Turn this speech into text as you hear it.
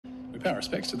pay our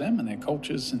respects to them and their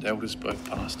cultures and elders both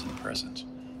past and present.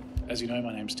 As you know,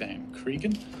 my name's Dan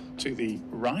Cregan. To the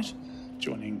right,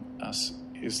 joining us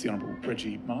is the Honourable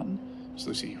Reggie Martin, Ms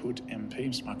Lucy Hood MP,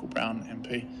 Mr Michael Brown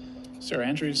MP, Sarah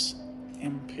Andrews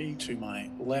MP. To my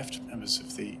left, members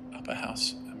of the upper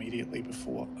house immediately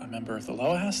before a member of the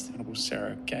lower house, the Honourable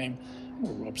Sarah Game,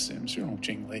 Honourable Rob Sims, Honourable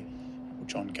Jingley, Honourable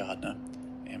John Gardner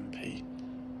MP.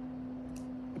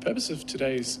 The purpose of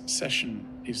today's session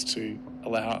is to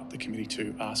allow the committee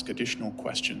to ask additional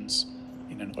questions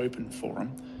in an open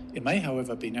forum. It may,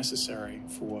 however, be necessary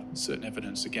for certain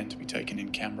evidence again to be taken in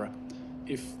camera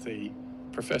if the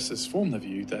professors form the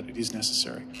view that it is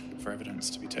necessary for evidence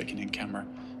to be taken in camera.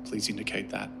 Please indicate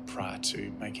that prior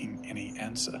to making any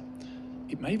answer.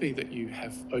 It may be that you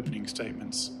have opening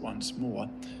statements once more.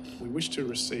 We wish to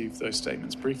receive those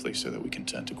statements briefly so that we can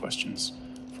turn to questions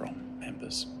from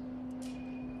members.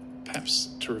 Perhaps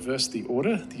to reverse the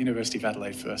order, the University of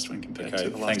Adelaide first when compared to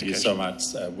the last Thank you so much.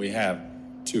 We have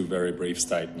two very brief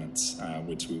statements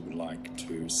which we would like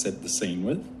to set the scene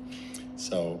with.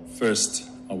 So first,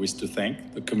 I wish to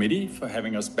thank the committee for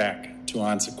having us back to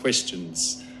answer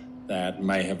questions that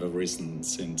may have arisen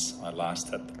since I last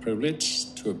had the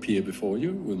privilege to appear before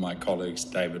you with my colleagues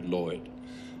David Lloyd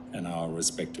and our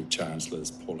respective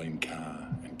Chancellors Pauline Carr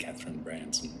and Catherine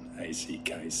Branson,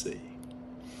 ACKC.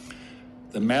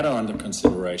 The matter under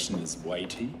consideration is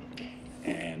weighty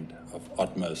and of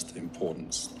utmost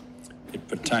importance. It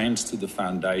pertains to the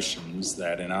foundations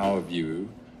that, in our view,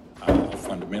 are of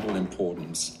fundamental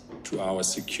importance to our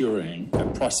securing a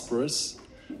prosperous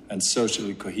and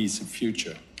socially cohesive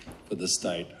future for the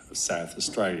state of South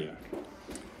Australia,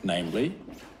 namely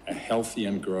a healthy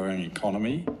and growing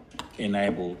economy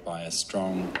enabled by a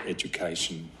strong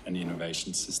education and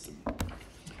innovation system.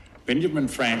 Benjamin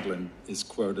Franklin is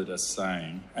quoted as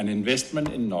saying, "An investment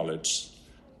in knowledge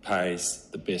pays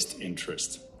the best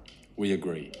interest." We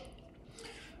agree.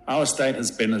 Our state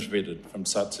has benefited from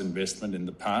such investment in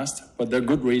the past, but there are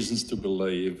good reasons to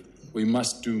believe we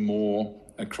must do more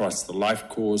across the life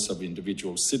course of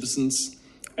individual citizens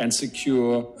and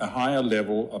secure a higher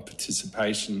level of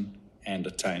participation and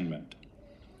attainment.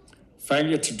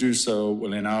 Failure to do so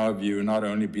will, in our view, not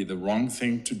only be the wrong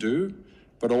thing to do,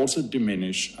 but also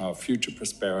diminish our future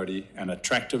prosperity and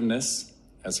attractiveness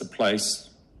as a place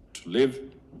to live,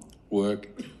 work,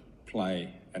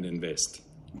 play, and invest.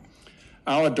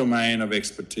 Our domain of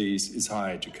expertise is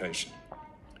higher education,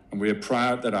 and we are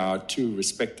proud that our two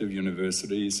respective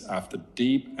universities, after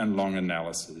deep and long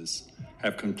analysis,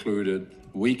 have concluded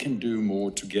we can do more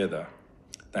together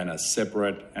than as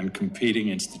separate and competing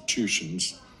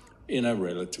institutions in a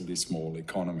relatively small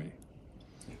economy.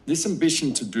 This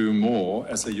ambition to do more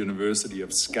as a university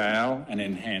of scale and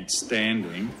enhanced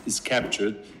standing is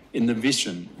captured in the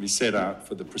vision we set out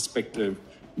for the prospective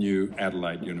new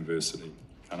Adelaide University,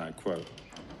 and I quote,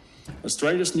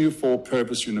 "Australia's new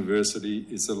for-purpose university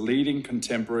is a leading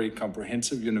contemporary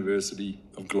comprehensive university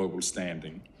of global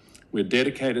standing. We're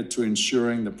dedicated to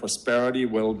ensuring the prosperity,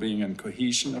 well-being and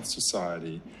cohesion of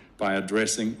society by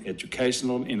addressing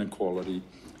educational inequality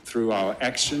through our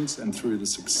actions and through the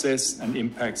success and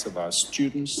impacts of our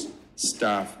students,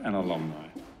 staff and alumni.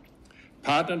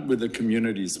 Partnered with the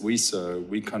communities we serve,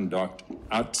 we conduct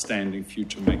outstanding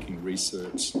future-making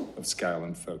research of scale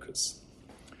and focus.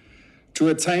 To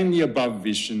attain the above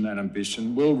vision and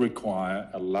ambition will require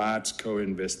a large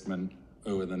co-investment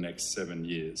over the next 7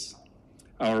 years.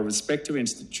 Our respective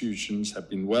institutions have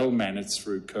been well managed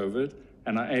through COVID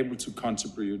and are able to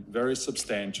contribute very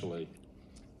substantially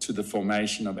to the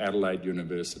formation of Adelaide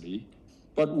University,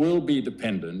 but will be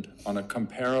dependent on a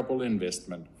comparable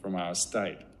investment from our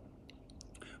state.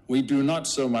 We do not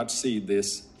so much see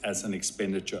this as an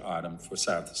expenditure item for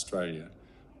South Australia.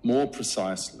 More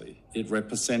precisely, it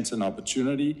represents an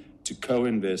opportunity to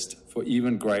co-invest for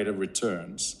even greater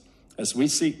returns as we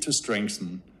seek to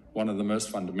strengthen one of the most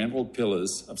fundamental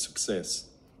pillars of success,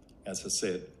 as I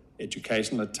said,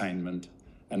 educational attainment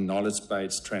and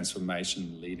knowledge-based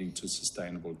transformation leading to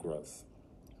sustainable growth.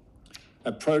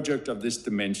 A project of this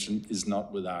dimension is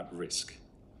not without risk,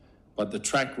 but the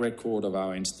track record of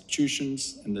our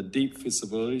institutions and the deep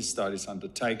feasibility studies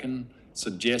undertaken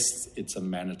suggests it's a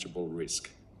manageable risk.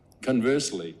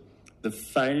 Conversely, the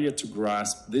failure to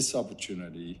grasp this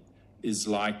opportunity is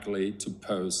likely to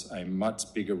pose a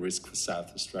much bigger risk for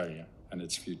South Australia and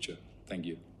its future. Thank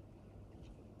you.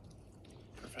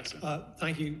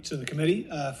 Thank you to the committee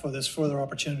for this further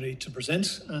opportunity to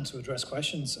present and to address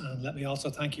questions. And let me also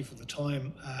thank you for the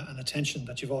time and attention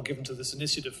that you've all given to this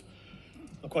initiative.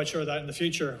 I'm quite sure that in the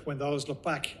future, when those look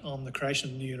back on the creation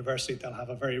of the new university, they'll have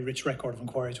a very rich record of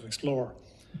inquiry to explore.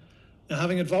 Now,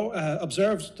 having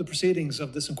observed the proceedings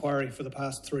of this inquiry for the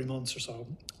past 3 months or so,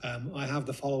 I have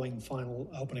the following final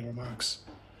opening remarks.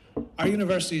 Our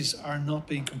universities are not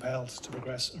being compelled to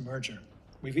progress a merger.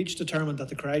 We've each determined that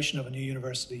the creation of a new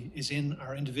university is in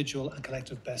our individual and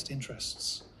collective best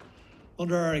interests.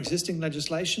 Under our existing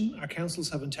legislation, our councils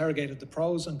have interrogated the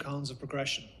pros and cons of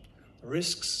progression, the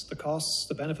risks, the costs,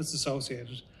 the benefits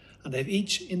associated, and they've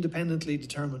each independently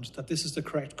determined that this is the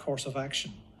correct course of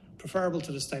action, preferable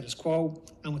to the status quo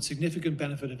and with significant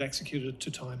benefit if executed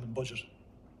to time and budget.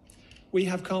 We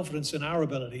have confidence in our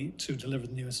ability to deliver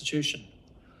the new institution.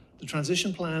 The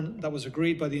transition plan that was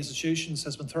agreed by the institutions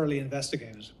has been thoroughly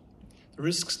investigated. The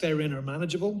risks therein are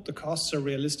manageable, the costs are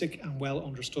realistic and well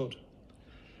understood.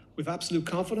 We've absolute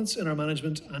confidence in our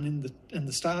management and in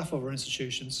the staff of our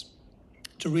institutions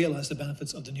to realise the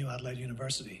benefits of the new Adelaide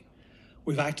University.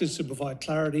 We've acted to provide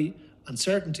clarity and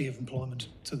certainty of employment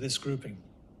to this grouping.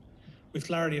 With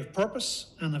clarity of purpose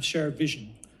and of shared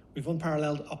vision, we've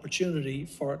unparalleled opportunity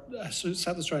for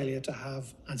South Australia to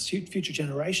have, and future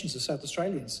generations of South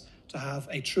Australians, to have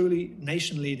a truly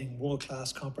nation-leading,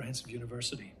 world-class comprehensive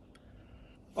university.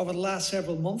 Over the last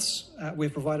several months,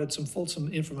 we've provided some fulsome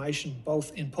information,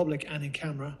 both in public and in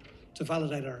camera, to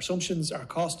validate our assumptions, our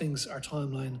costings, our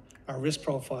timeline, our risk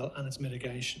profile and its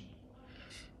mitigation.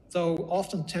 Though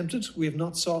often tempted, we have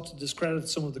not sought to discredit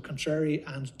some of the contrary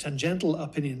and tangential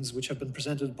opinions which have been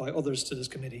presented by others to this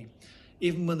committee,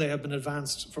 even when they have been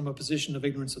advanced from a position of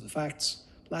ignorance of the facts,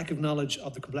 lack of knowledge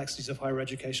of the complexities of higher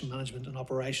education management and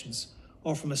operations,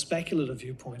 or from a speculative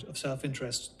viewpoint of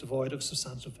self-interest devoid of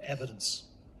substantive evidence.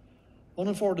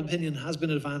 Uninformed opinion has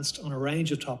been advanced on a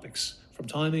range of topics, from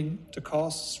timing to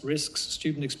costs, risks,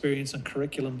 student experience and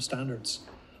curriculum standards,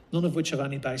 none of which have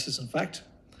any basis in fact,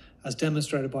 as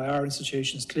demonstrated by our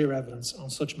institution's clear evidence on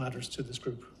such matters to this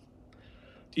group.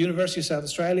 The University of South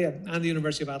Australia and the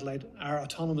University of Adelaide are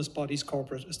autonomous bodies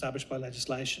corporate established by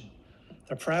legislation.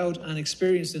 They're proud and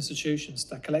experienced institutions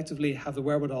that collectively have the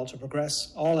wherewithal to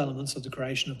progress all elements of the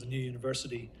creation of the new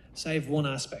university, save one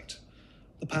aspect,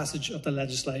 the passage of the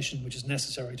legislation which is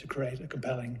necessary to create a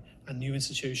compelling and new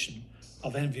institution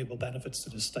of enviable benefits to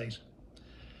the state.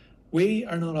 We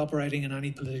are not operating in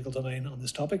any political domain on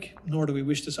this topic, nor do we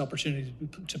wish this opportunity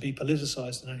to be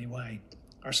politicised in any way.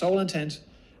 Our sole intent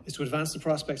is to advance the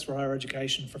prospects for higher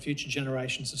education for future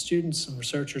generations of students and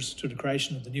researchers through the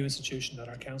creation of the new institution that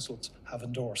our councils have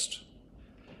endorsed.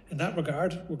 In that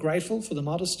regard, we're grateful for the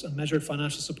modest and measured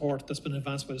financial support that's been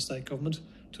advanced by the state government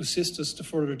to assist us to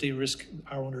further de-risk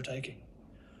our undertaking.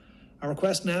 Our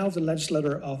request now of the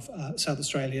legislator of South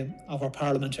Australia, of our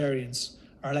parliamentarians,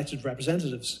 our elected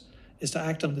representatives, is to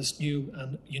act on this new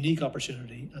and unique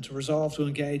opportunity and to resolve to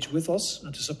engage with us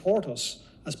and to support us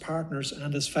as partners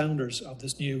and as founders of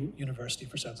this new university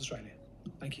for South Australia.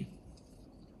 Thank you.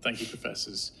 Thank you,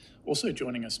 Professors. Also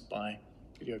joining us by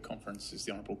video conference is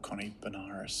the Honourable Connie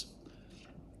Benares.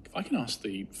 If I can ask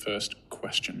the first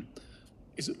question,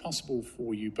 is it possible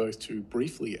for you both to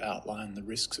briefly outline the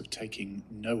risks of taking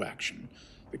no action?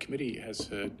 The committee has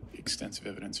heard extensive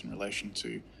evidence in relation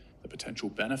to the potential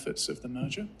benefits of the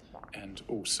merger and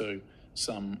also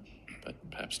some, but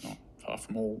perhaps not far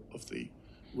from all, of the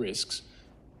risks.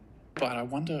 But I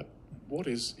wonder, what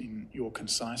is, in your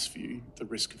concise view, the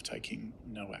risk of taking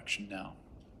no action now?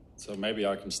 So maybe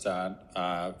I can start.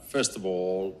 First of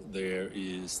all, there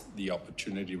is the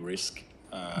opportunity risk,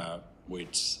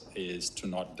 which is to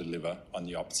not deliver on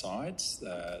the upsides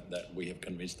that we have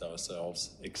convinced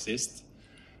ourselves exist.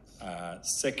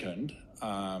 Second,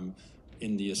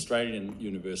 in the Australian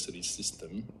university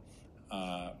system,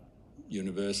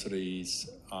 universities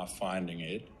are finding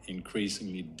it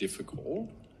increasingly difficult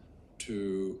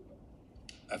to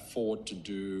afford to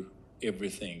do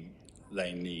everything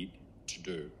they need to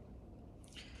do.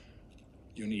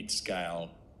 You need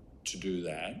scale to do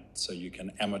that, so you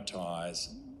can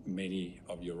amortize many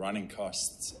of your running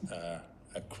costs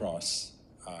across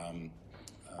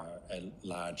a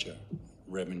larger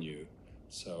revenue.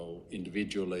 So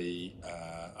individually,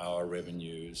 our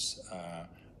revenues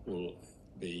will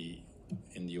be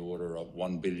in the order of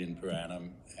 1 billion per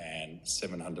annum and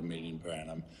 700 million per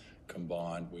annum.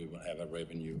 Combined, we will have a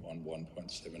revenue on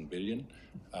 1.7 billion.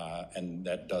 And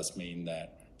that does mean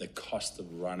that the cost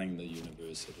of running the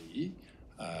university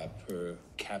per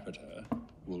capita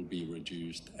will be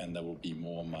reduced and there will be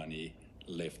more money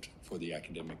left for the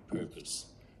academic purpose.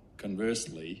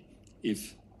 Conversely,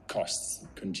 if costs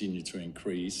continue to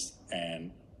increase,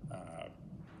 and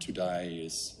today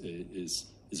is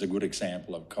a good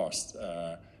example of cost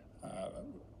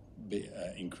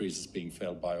increases being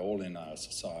felt by all in our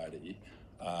society,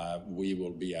 we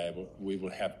will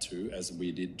have to, as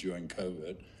we did during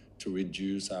COVID, to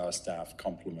reduce our staff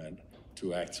complement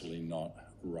to actually not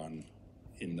run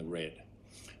in the red.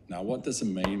 Now, what does it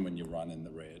mean when you run in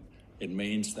the red? It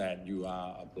means that you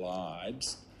are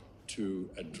obliged to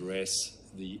address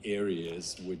the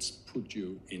areas which put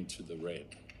you into the red.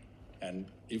 And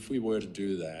if we were to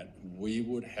do that, we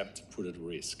would have to put at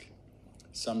risk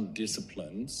some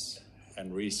disciplines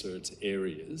and research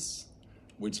areas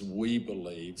which we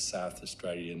believe South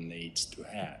Australia needs to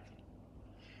have.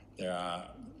 There are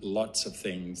lots of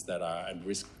things that are at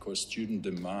risk because student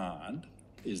demand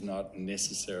is not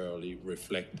necessarily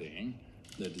reflecting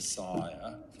the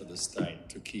desire for the state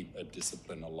to keep a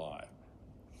discipline alive.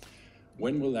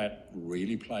 When will that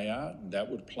really play out? That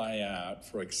would play out,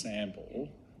 for example,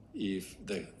 if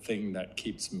the thing that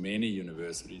keeps many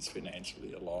universities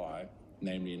financially alive,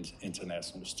 namely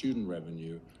international student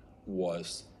revenue,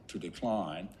 was to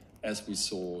decline, as we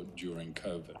saw during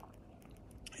COVID.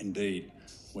 Indeed,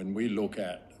 when we look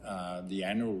at the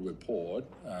annual report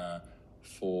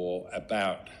for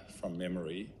about, from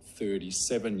memory,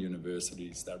 37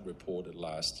 universities that reported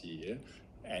last year,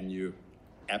 and you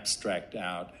abstract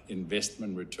out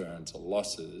investment returns or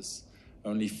losses,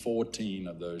 only 14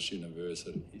 of those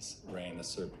universities ran a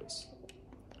surplus.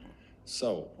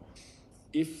 So,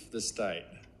 if the state,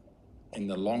 in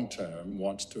the long term,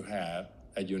 wants to have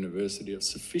a university of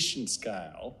sufficient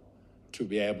scale to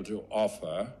be able to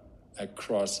offer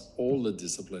across all the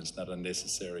disciplines that are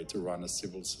necessary to run a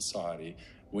civil society,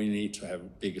 we need to have a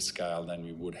bigger scale than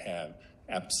we would have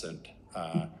absent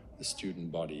the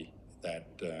student body that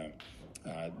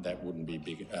wouldn't be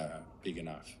big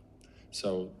enough.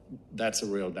 So that's a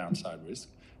real downside risk.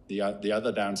 The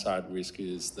other downside risk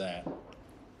is that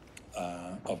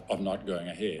of not going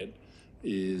ahead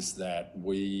is that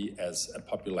we as a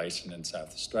population in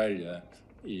South Australia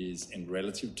is in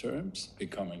relative terms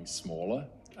becoming smaller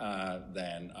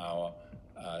than our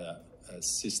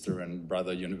sister and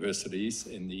brother universities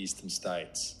in the eastern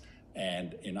states.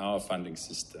 And in our funding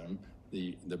system,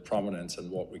 the prominence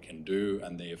and what we can do,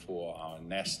 and therefore our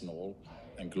national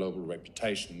and global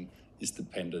reputation, is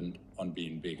dependent on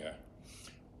being bigger.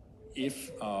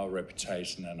 If our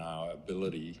reputation and our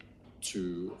ability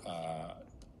to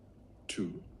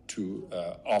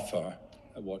offer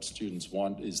what students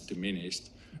want is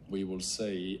diminished, we will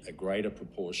see a greater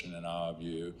proportion, in our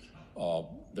view, of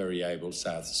very able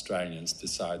South Australians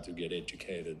decide to get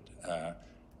educated,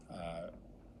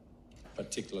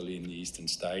 particularly in the eastern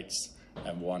states,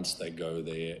 and once they go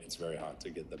there, it's very hard to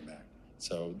get them back.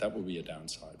 So that will be a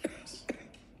downside for us.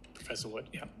 Professor Lloyd.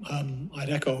 Yeah, I'd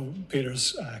echo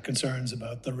Peter's concerns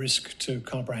about the risk to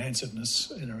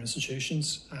comprehensiveness in our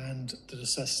institutions and the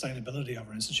sustainability of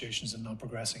our institutions in not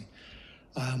progressing.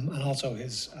 And also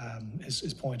his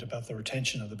point about the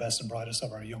retention of the best and brightest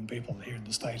of our young people here in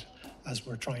the state, as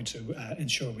we're trying to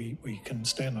ensure we can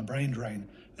stem a brain drain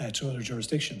to other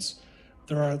jurisdictions.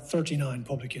 There are 39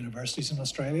 public universities in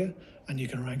Australia, and you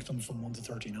can rank them from 1 to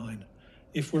 39.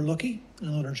 If we're lucky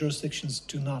and other jurisdictions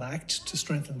do not act to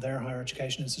strengthen their higher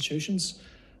education institutions,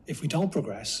 if we don't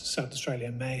progress, South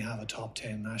Australia may have a top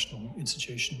 10 national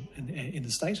institution in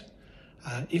the state.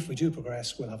 If we do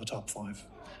progress, we'll have a top 5.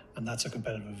 And that's a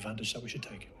competitive advantage that we should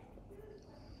take.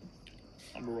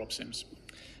 Honourable Rob Sims.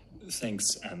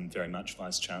 Thanks very much,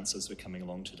 Vice-Chancellors, for coming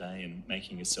along today and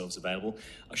making yourselves available.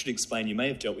 I should explain, you may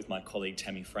have dealt with my colleague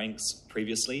Tammy Franks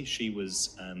previously. She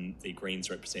was the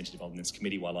Greens representative on this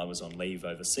committee while I was on leave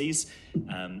overseas,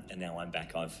 and now I'm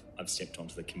back. I've stepped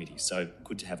onto the committee, so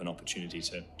good to have an opportunity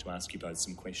to ask you both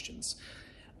some questions.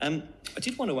 I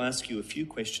did want to ask you a few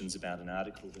questions about an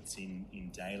article that's in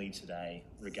Daily today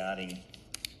regarding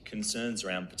concerns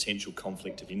around potential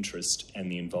conflict of interest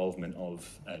and the involvement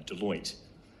of Deloitte.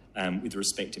 With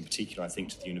respect in particular, I think,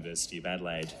 to the University of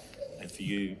Adelaide, and for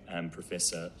you,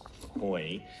 Professor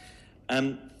Hoj,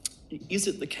 is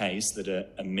it the case that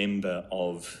a member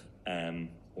of,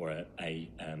 or a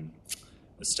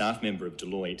staff member of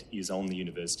Deloitte is on the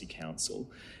University Council,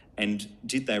 and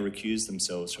did they recuse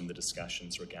themselves from the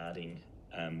discussions regarding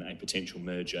a potential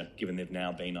merger, given they've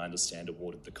now been, I understand,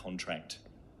 awarded the contract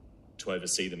to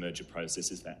oversee the merger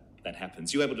process as that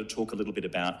happens? Are you able to talk a little bit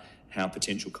about how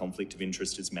potential conflict of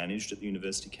interest is managed at the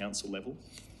University Council level?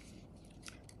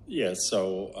 Yeah,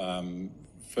 so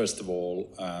first of all,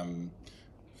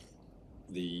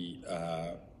 the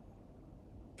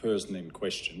person in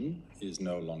question is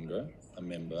no longer a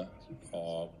member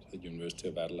of the University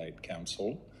of Adelaide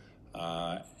Council,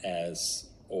 as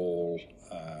all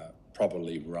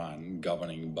properly run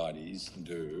governing bodies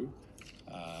do.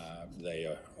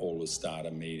 They always start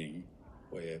a meeting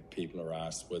where people are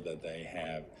asked whether they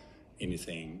have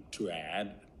anything to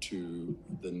add to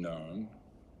the known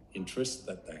interest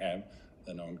that they have,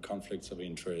 the known conflicts of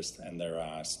interest, and they're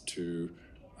asked to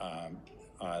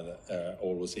either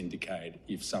always indicate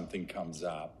if something comes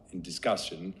up in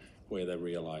discussion where they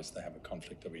realise they have a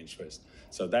conflict of interest.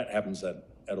 So that happens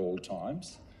at all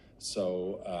times.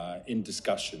 So in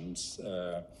discussions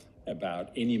about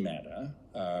any matter,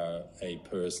 a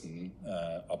person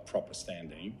of proper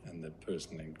standing, and the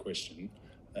person in question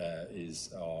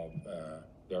is of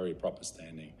very proper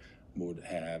standing, would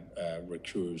have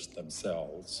recused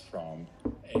themselves from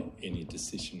any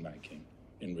decision making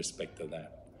in respect of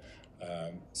that.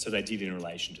 So they did in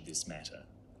relation to this matter?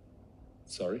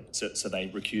 Sorry? So they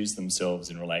recused themselves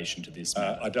in relation to this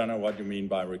matter? I don't know what you mean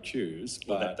by recuse,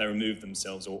 but... that they removed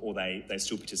themselves, or they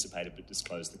still participated but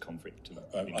disclosed the conflict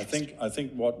of interest? I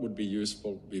think what would be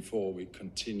useful before we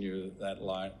continue that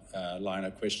line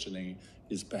of questioning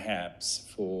is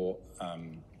perhaps for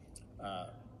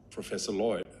Professor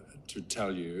Lloyd to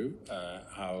tell you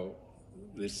how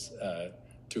this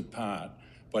took part.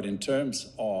 But in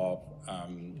terms of...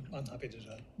 I'm happy to do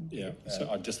that. Yeah,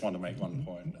 I just want to make one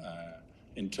point.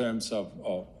 In terms of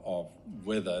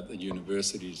whether the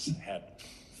universities had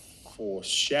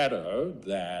foreshadowed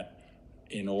that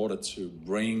in order to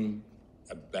bring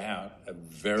about a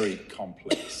very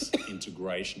complex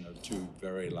integration of two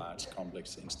very large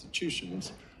complex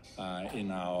institutions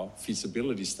in our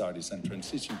feasibility studies and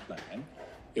transition plan,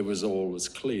 it was always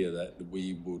clear that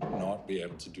we would not be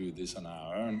able to do this on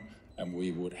our own, and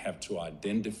we would have to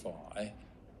identify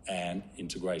an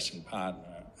integration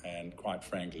partner. And quite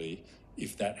frankly,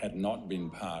 if that had not been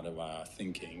part of our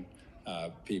thinking,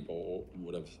 people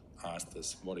would have asked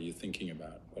us, what are you thinking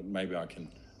about? But maybe I can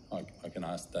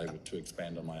ask David to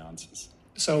expand on my answers.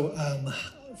 So,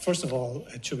 first of all,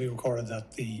 it should be recorded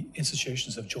that the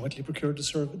institutions have jointly procured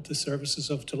the services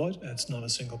of Deloitte. It's not a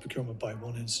single procurement by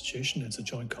one institution, it's a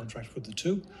joint contract with the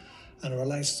two. And it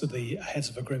relates to the heads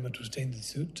of agreement between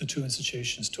the two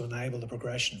institutions to enable the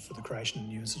progression for the creation of a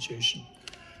new institution.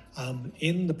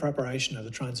 In the preparation of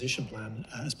the transition plan,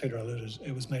 as Peter alluded,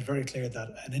 it was made very clear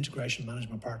that an integration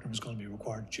management partner was going to be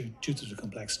required due to the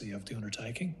complexity of the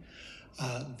undertaking.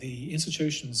 The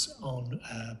institutions, on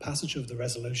passage of the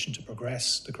resolution to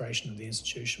progress the creation of the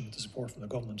institution with the support from the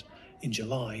government in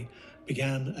July,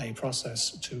 began a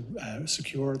process to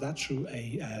secure that through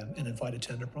an invited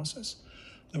tender process.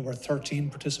 There were 13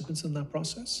 participants in that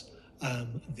process.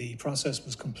 The process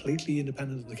was completely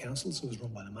independent of the council, so it was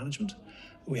run by the management.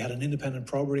 We had an independent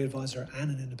probity advisor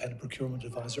and an independent procurement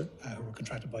advisor who were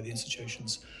contracted by the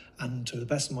institutions. And to the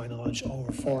best of my knowledge,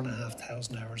 over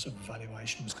 4,500 hours of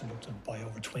evaluation was conducted by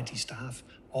over 20 staff,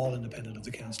 all independent of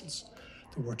the councils.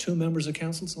 There were 2 members of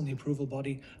councils on the approval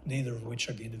body, neither of which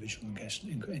are the individual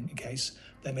in case.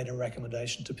 They made a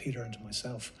recommendation to Peter and to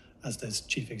myself as the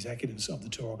chief executives of the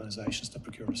 2 organisations that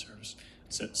procure the service.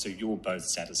 So you're both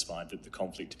satisfied that the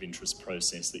conflict of interest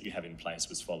process that you have in place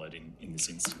was followed in this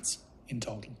instance? In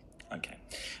total. Okay.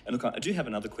 And look, I do have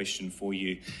another question for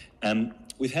you.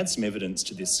 We've had some evidence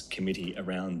to this committee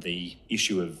around the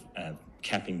issue of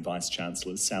capping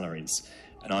Vice-Chancellors' salaries.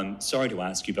 And I'm sorry to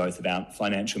ask you both about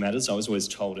financial matters. I was always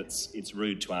told it's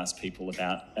rude to ask people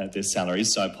about their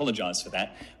salaries, so I apologise for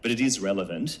that. But it is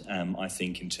relevant, I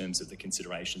think, in terms of the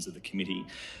considerations of the committee.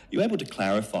 Are you able to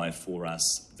clarify for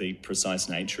us the precise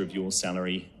nature of your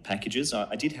salary packages?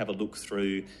 I did have a look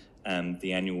through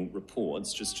the annual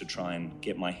reports just to try and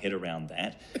get my head around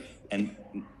that. And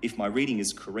if my reading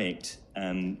is correct,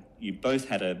 you both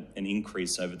had an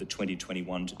increase over the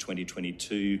 2021 to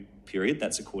 2022 period.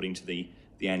 That's according to the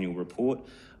annual report.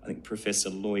 I think,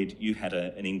 Professor Lloyd, you had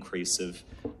an increase of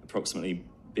approximately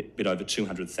a bit over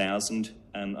 200,000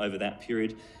 over that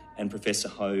period, and Professor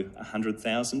Ho,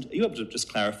 100,000. Are you able to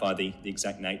just clarify the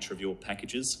exact nature of your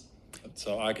packages?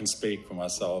 So I can speak for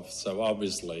myself. So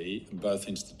obviously, both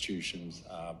institutions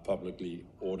are publicly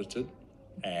audited,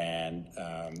 and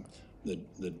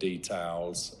the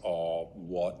details of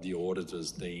what the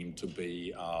auditors deem to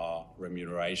be our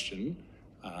remuneration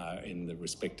in the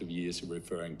respective years you're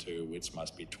referring to, which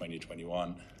must be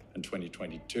 2021 and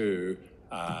 2022,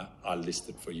 are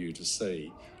listed for you to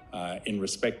see. In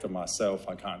respect of myself,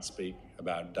 I can't speak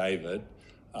about David.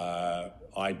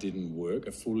 I didn't work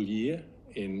a full year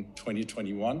in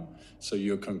 2021, so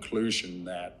your conclusion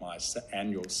that my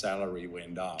annual salary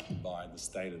went up by the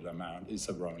stated amount is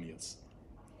erroneous.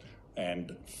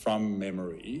 And from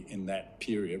memory, in that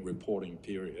period, reporting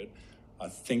period, I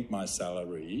think my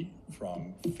salary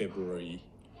from February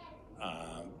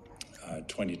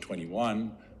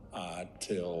 2021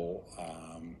 till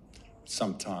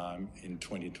sometime in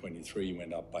 2023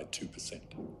 went up by 2%,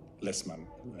 less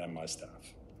than my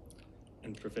staff.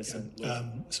 And Professor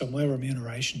Lloyd? So my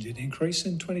remuneration did increase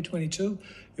in 2022.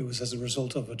 It was as a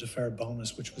result of a deferred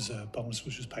bonus, which was a bonus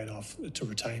which was paid off to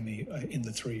retain me in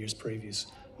the 3 years previous.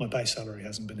 My base salary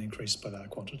hasn't been increased by that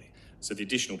quantity. So the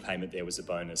additional payment there was a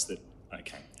bonus that,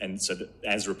 okay. And so that,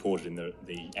 as reported in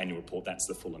the annual report, that's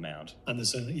the full amount? And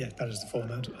that is the full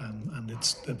amount, and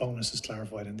the bonus is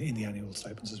clarified in the annual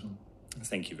statements as well.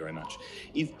 Thank you very much.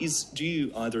 Do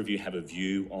you, either of you, have a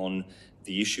view on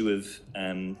the issue of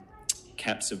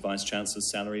caps of Vice-Chancellors'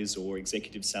 salaries or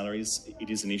executive salaries?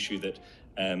 It is an issue that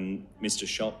Mr.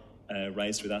 Schott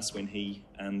raised with us when he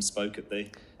spoke at the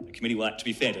committee. Well, to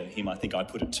be fair to him, I think I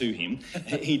put it to him.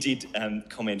 He did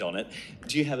comment on it.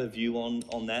 Do you have a view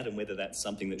on that and whether that's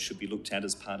something that should be looked at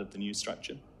as part of the new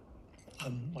structure?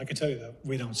 I can tell you that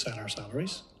we don't set our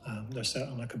salaries. They're set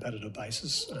on a competitive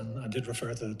basis, and I did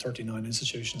refer to the 39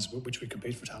 institutions with which we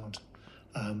compete for talent.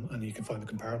 And you can find the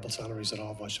comparable salaries at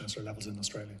all Vice-Chancellor levels in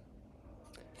Australia.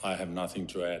 I have nothing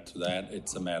to add to that.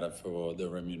 It's a matter for the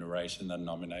remuneration and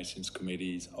nominations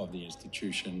committees of the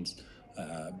institutions,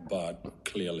 but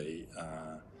clearly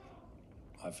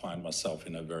I find myself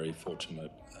in a very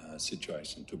fortunate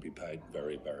situation to be paid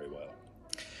very, very well.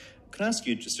 Can I ask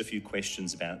you just a few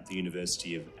questions about the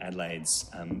University of Adelaide's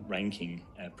ranking,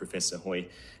 Professor Hoj?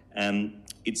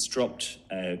 It's dropped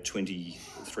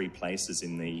 23 places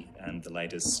in the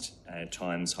latest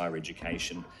Times Higher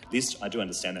Education list. I do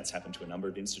understand that's happened to a number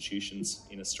of institutions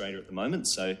in Australia at the moment,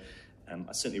 so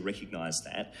I certainly recognise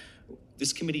that.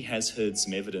 This committee has heard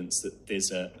some evidence that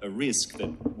there's a risk that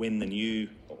when the new,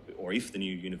 or if the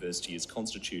new university is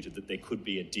constituted, that there could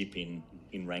be a dip in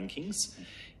rankings.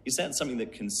 Is that something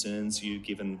that concerns you,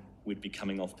 given we'd be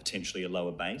coming off potentially a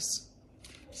lower base?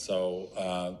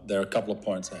 So there are a couple of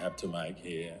points I have to make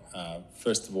here.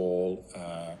 First of all,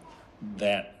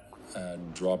 that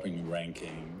dropping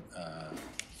ranking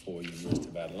for University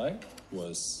of Adelaide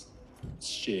was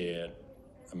shared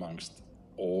amongst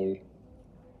all,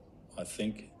 I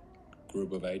think,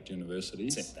 group of 8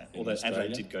 universities. Except that. Although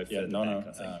Adelaide did go further back,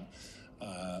 I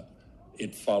think.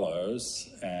 It follows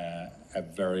a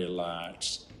very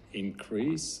large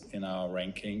increase in our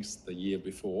rankings the year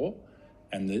before,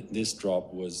 and this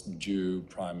drop was due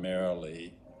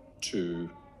primarily to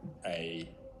a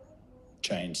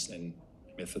change in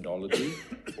methodology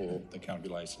for the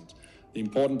calculations. The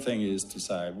important thing is to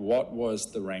say, what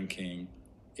was the ranking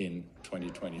in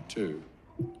 2022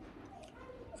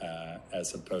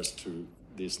 as opposed to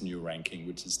this new ranking,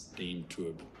 which is deemed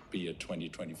to be a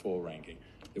 2024 ranking?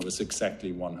 It was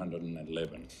exactly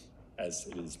 111, as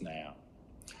it is now.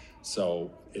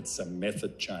 So it's a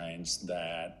method change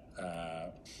that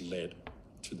led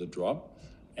to the drop.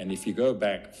 And if you go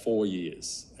back 4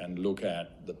 years and look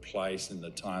at the place in the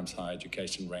Times Higher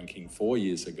Education ranking 4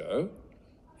 years ago,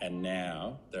 and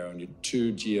now there are only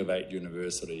 2 G of 8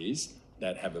 universities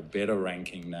that have a better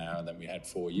ranking now than we had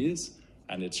 4 years,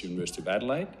 and it's University of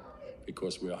Adelaide,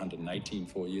 because we were 118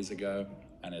 4 years ago,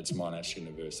 and it's Monash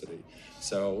University.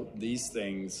 So these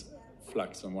things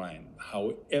flux and wane.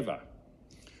 However,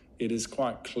 it is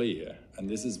quite clear, and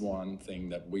this is one thing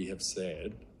that we have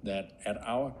said, that at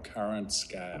our current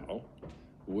scale,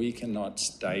 we cannot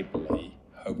stably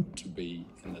hope to be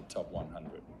in the top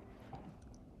 100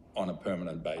 on a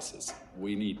permanent basis.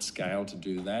 We need scale to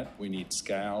do that. We need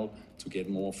scale to get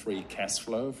more free cash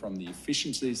flow from the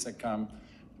efficiencies that come,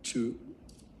 to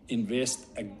invest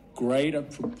a greater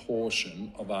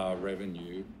proportion of our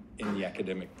revenue in the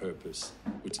academic purpose,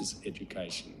 which is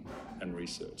education and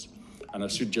research. And I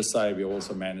should just say we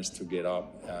also managed to get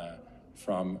up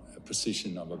from a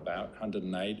position of about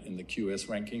 108 in the QS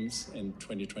rankings in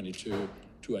 2022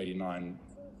 to 89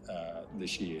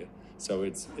 this year. So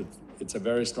it's a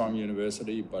very strong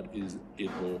university, but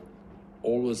it will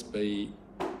always be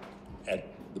at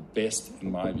the best,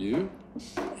 in my view,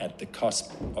 at the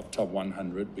cusp of top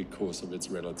 100 because of its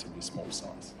relatively small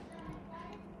size.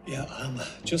 Yeah,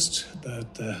 just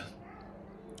the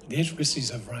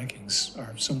intricacies of rankings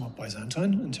are somewhat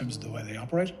Byzantine in terms of the way they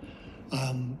operate.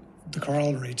 The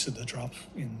corollary to the drop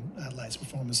in Adelaide's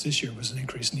performance this year was an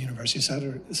increase in the University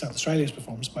of South Australia's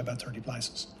performance by about 30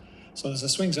 places. So there's a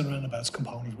swings and roundabouts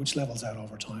component which levels out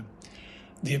over time.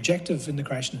 The objective in the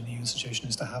creation of the new institution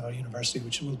is to have a university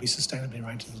which will be sustainably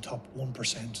ranked in the top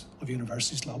 1% of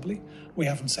universities globally. We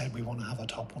haven't said we want to have a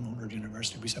top 100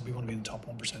 university. We said we want to be in the top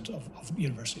 1% of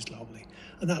universities globally.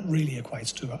 And that really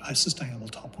equates to a sustainable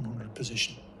top 100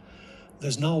 position.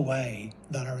 There's no way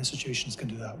that our institutions can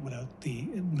do that without the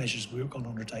measures we're going to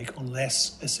undertake,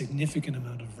 unless a significant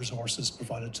amount of resources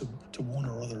provided to one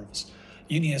or other of us.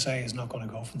 UniSA is not going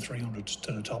to go from 300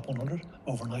 to the top 100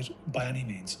 overnight by any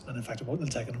means. And in fact, it'll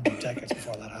take a number of decades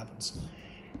before that happens.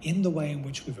 in the way in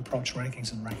which we've approached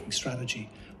rankings and ranking strategy.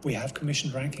 We have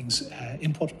commissioned rankings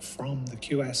input from the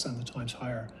QS and the Times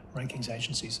Higher rankings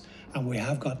agencies, and we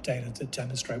have got data that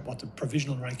demonstrate what the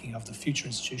provisional ranking of the future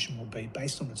institution will be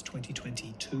based on its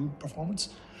 2022 performance.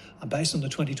 And based on the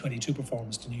 2022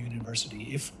 performance, the new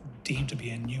university, if deemed to be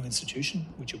a new institution,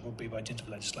 which it will be by dint of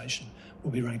legislation,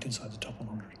 will be ranked inside the top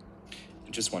 100.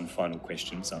 Just one final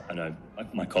question. So I know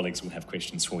my colleagues will have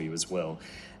questions for you as well.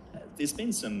 There's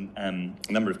been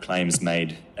a number of claims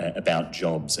made about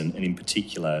jobs, and in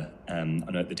particular, I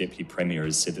know the Deputy Premier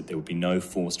has said that there will be no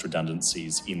forced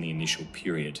redundancies in the initial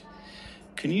period.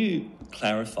 Can you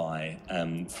clarify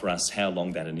for us how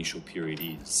long that initial period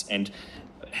is, and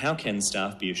how can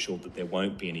staff be assured that there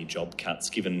won't be any job cuts,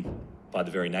 given by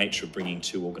the very nature of bringing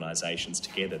two organisations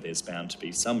together, there's bound to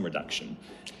be some reduction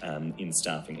in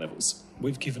staffing levels?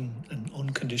 We've given an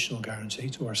unconditional guarantee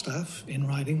to our staff in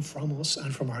writing from us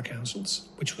and from our councils,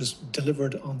 which was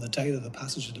delivered on the date of the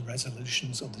passage of the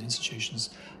resolutions of the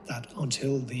institutions, that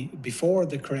before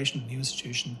the creation of the new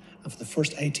institution and for the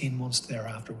first 18 months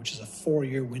thereafter, which is a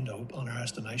 4-year window on our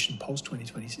estimation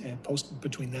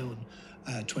between now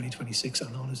and 2026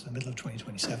 and on into the middle of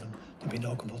 2027, there'll be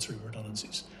no compulsory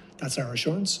redundancies. That's our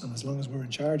assurance, and as long as we're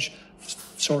in charge,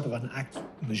 sort of an act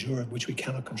measure which we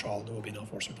cannot control, there will be no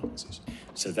forced redundancies.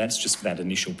 So that's just for that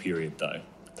initial period, though?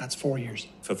 That's 4 years.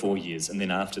 For 4 years, and then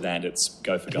after that, it's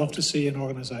go for gold. I'd love to see an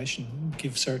organisation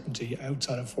give certainty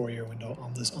outside of a 4-year window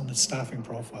on the staffing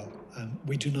profile.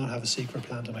 We do not have a secret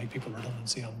plan to make people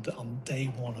redundancy on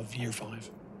day one of year 5.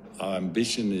 Our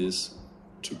ambition is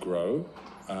to grow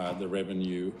the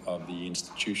revenue of the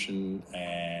institution,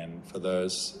 and for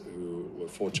those who were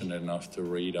fortunate enough to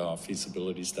read our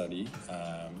feasibility study,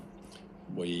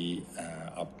 we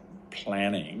are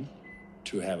planning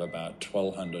to have about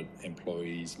 1,200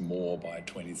 employees more by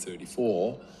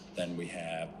 2034 than we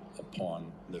have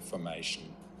upon the formation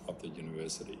of the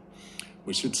university.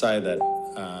 We should say that,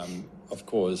 of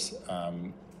course,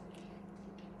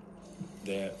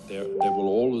 there will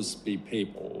always be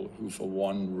people who, for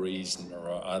one reason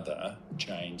or other,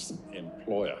 change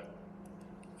employer.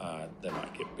 They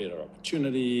might get better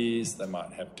opportunities, they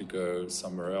might have to go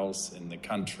somewhere else in the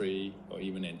country or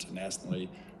even internationally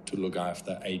to look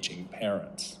after aging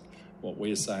parents. What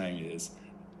we're saying is,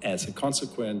 as a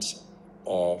consequence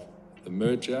of the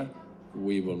merger,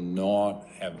 we will not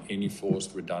have any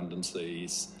forced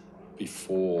redundancies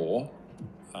before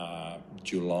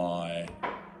July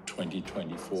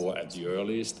 2024 at the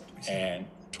earliest, and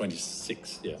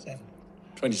 26, yeah.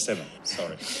 27,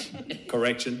 sorry.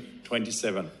 Correction,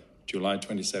 27, July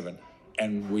 27.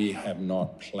 And we have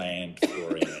not planned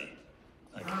for any.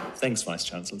 Okay. Thanks,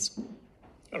 Vice-Chancellors.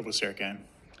 Honourable Sarah Kane.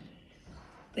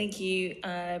 Thank you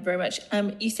very much.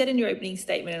 You said in your opening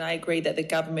statement, and I agree, that the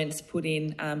government's put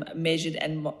in measured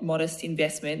and modest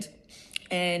investment.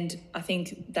 And I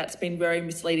think that's been very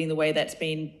misleading, the way that's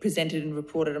been presented and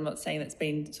reported. I'm not saying that's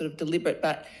been sort of deliberate,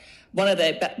 but one of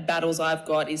the battles I've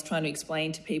got is trying to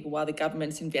explain to people why the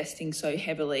government's investing so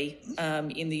heavily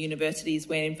in the universities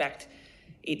when, in fact,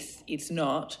 it's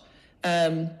not.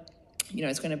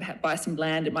 It's going to buy some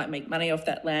land. It might make money off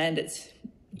that land. It's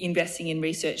investing in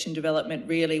research and development,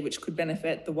 really, which could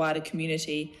benefit the wider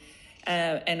community.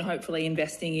 And hopefully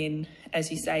investing in,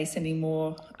 as you say, sending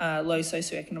more low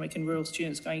socioeconomic and rural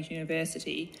students going to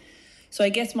university. So I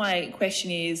guess my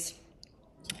question is,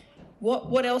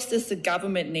 what else does the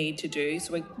government need to do?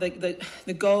 So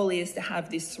the goal is to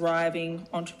have this thriving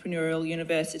entrepreneurial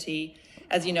university.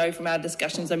 As you know from our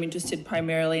discussions, I'm interested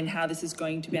primarily in how this is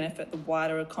going to benefit the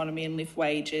wider economy and lift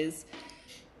wages.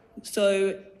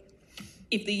 So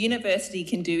if the university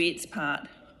can do its part,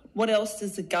 what else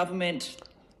does the government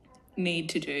need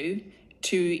to do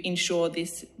to ensure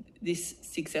this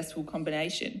successful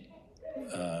combination?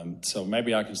 So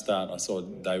maybe I can start. I saw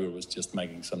David was just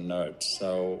making some notes.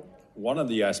 So one of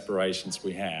the aspirations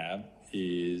we have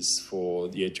is for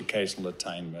the educational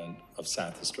attainment of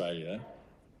South Australia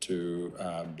to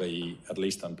be at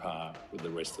least on par with the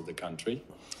rest of the country.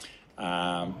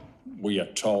 We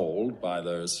are told by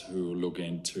those who look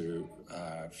into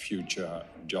future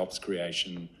jobs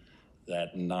creation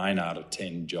that 9 out of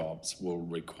 10 jobs will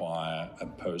require a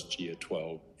post-year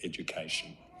 12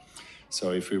 education.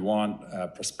 So if we want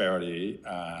prosperity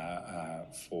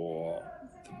for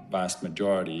the vast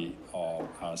majority of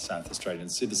our South Australian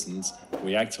citizens,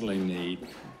 we actually need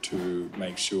to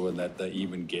make sure that they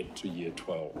even get to year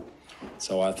 12.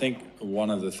 So I think one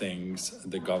of the things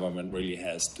the government really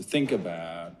has to think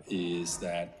about is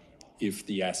that if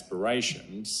the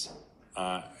aspirations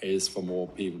is for more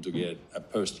people to get a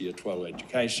post-year 12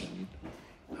 education,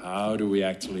 how do we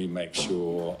actually make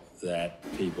sure that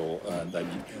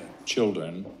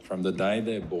children, from the day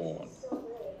they're born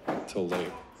till they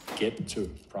get to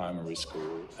primary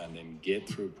school and then get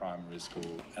through primary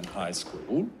school and high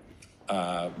school,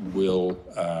 will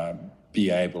be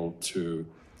able to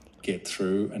get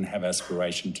through and have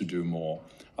aspiration to do more.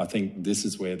 I think this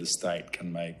is where the state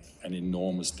can make an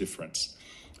enormous difference.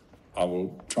 I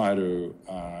will try to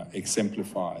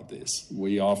exemplify this.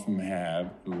 We often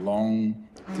have long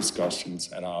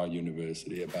discussions at our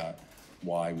university about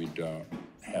why we don't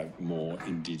have more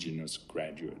Indigenous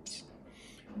graduates.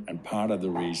 And part of the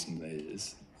reason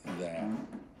is that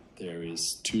there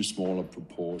is too small a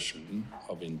proportion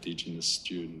of Indigenous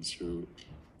students who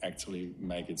actually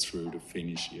make it through to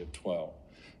finish year 12.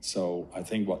 So I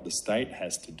think what the state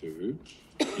has to do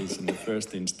is, in the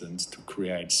first instance, to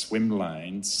create swim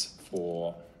lanes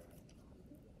for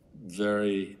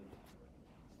very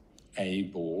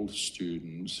able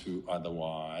students who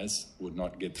otherwise would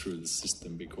not get through the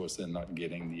system because they're not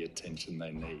getting the attention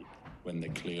they need when they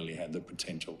clearly have the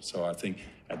potential. So I think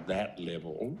at that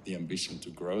level, the ambition to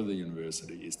grow the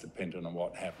university is dependent on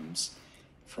what happens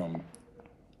from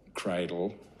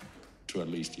cradle to at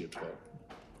least year 12.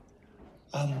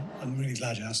 I'm really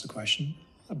glad you asked the question,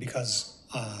 because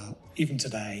even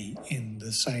today in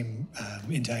the same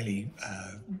in Daily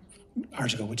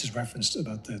article which is referenced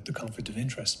about the conflict of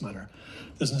interest matter,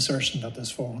 there's an assertion that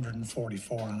there's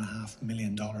 $444.5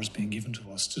 million being given to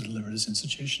us to deliver this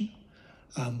institution.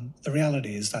 The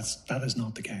reality is that is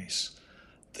not the case.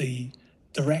 The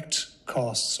direct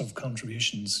costs of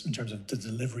contributions in terms of the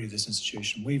delivery of this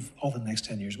institution, over the next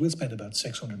 10 years, we'll spend about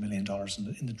 $600 million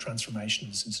in the transformation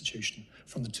of this institution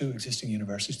from the two existing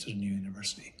universities to the new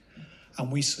university.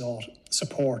 And we sought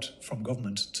support from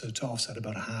government to offset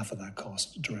about half of that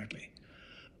cost directly.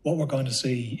 What we're going to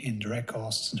see in direct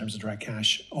costs, in terms of direct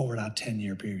cash, over that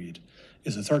 10-year period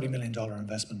is a $30 million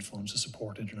investment fund to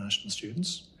support international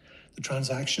students, the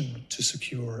transaction to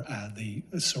secure the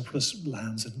surplus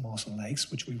lands at Mawson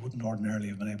Lakes, which we wouldn't ordinarily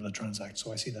have been able to transact.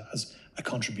 So I see that as a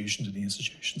contribution to the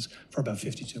institutions for about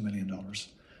 $52 million.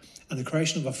 And the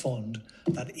creation of a fund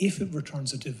that, if it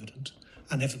returns a dividend,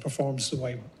 and if it performs the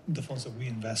way the funds that we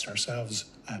invest ourselves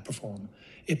perform,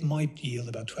 it might yield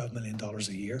about $12 million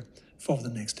a year for the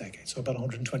next decade. So about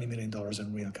 $120 million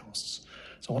in real costs.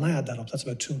 So when I add that up, that's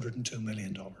about $202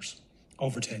 million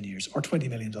over 10 years, or $20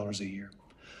 million a year.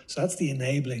 So that's the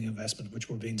enabling investment which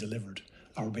we're being delivered,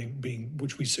 or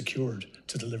which we secured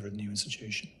to deliver the new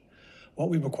institution. What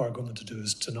we require government to do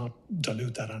is to not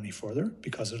dilute that any further,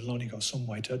 because it'll only go some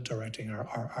way to directing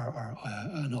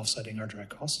and offsetting our direct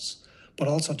costs, but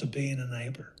also to be an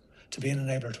enabler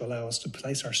to allow us to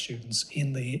place our students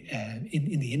in the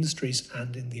industries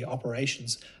and in the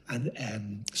operations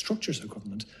and structures of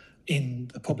government in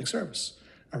the public service,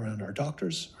 around our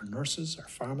doctors, our nurses, our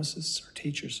pharmacists, our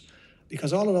teachers.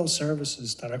 Because all of those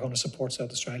services that are going to support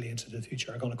South Australia into the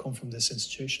future are going to come from this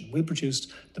institution. We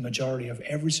produced the majority of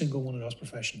every single one of those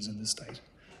professions in this state.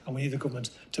 And we need the government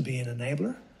to be an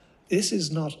enabler. This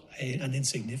is not an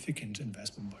insignificant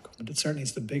investment by government. It certainly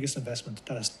is the biggest investment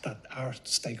that our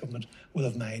state government will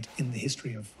have made in the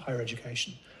history of higher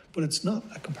education. But it's not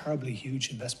a comparably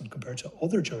huge investment compared to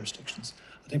other jurisdictions.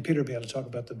 I think Peter will be able to talk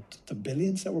about the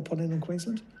billions that were put in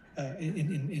Queensland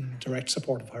in direct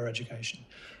support of higher education.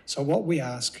 So what we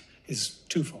ask is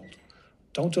twofold.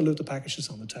 Don't dilute the packages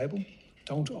on the table.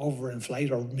 Don't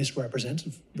overinflate or misrepresent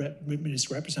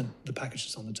the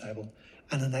packages on the table,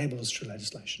 and enable us through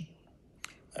legislation.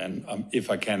 And if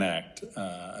I can add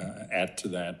to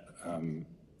that,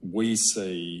 we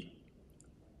see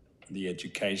the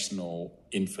educational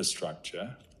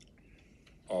infrastructure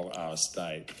of our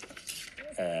state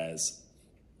as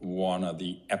one of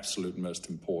the absolute most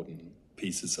important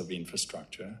pieces of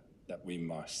infrastructure that we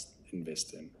must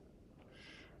invest in.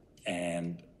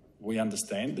 And we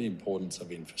understand the importance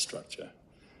of infrastructure.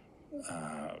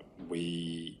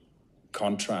 We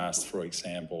contrast, for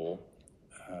example,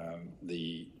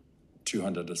 the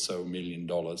 $200 or so million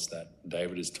that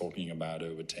David is talking about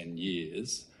over 10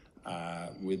 years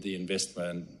with the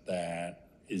investment that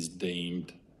is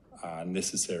deemed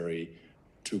necessary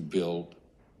to build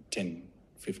 10,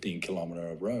 15 kilometre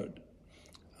of road,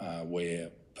 where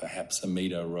perhaps a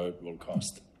metre of road will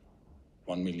cost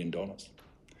 $1 million.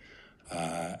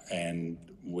 And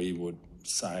we would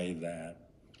say that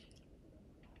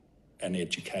an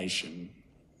education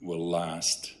will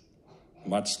last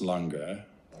much longer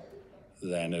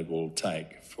than it will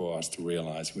take for us to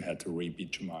realise we had to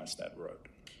re-bitumise that road.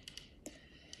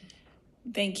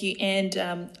 Thank you.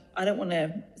 And I don't want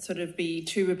to sort of be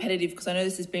too repetitive because I know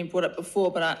this has been brought up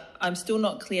before, but I'm still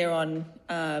not clear on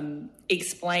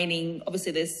explaining.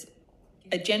 Obviously, there's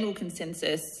a general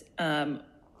consensus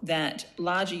that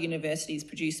larger universities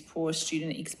produce poor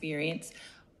student experience.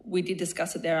 We did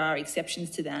discuss that there are exceptions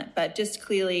to that, but just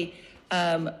clearly,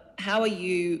 how are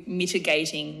you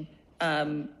mitigating,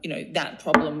 that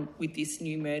problem with this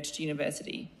new merged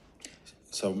university?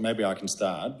 So maybe I can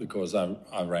start because I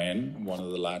ran one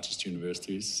of the largest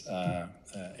universities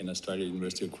in Australia,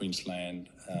 University of Queensland,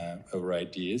 over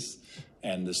 8 years,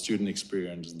 and the student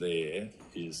experience there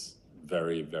is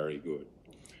very, very good.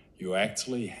 You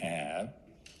actually have,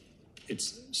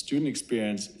 student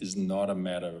experience is not a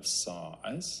matter of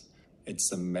size,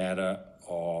 it's a matter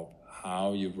of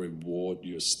how you reward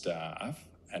your staff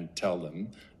and tell them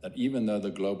that even though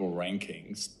the global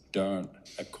rankings don't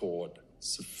accord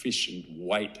sufficient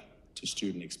weight to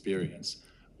student experience,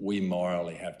 we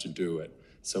morally have to do it.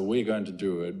 So we're going to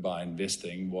do it by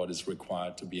investing what is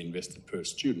required to be invested per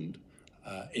student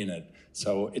in it.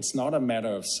 So it's not a matter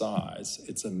of size,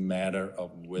 it's a matter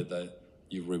of whether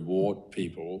you reward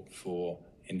people for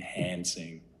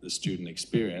enhancing the student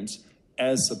experience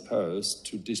as opposed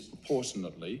to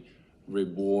disproportionately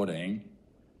rewarding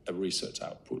a research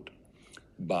output.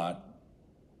 But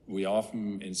we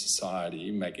often in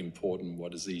society make important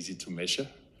what is easy to measure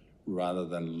rather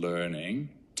than learning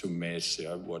to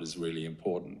measure what is really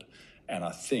important. And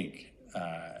I think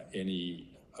any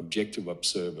objective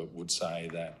observer would say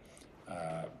that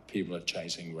people are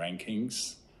chasing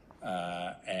rankings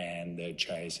and they're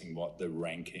chasing what the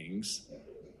rankings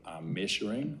are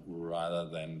measuring rather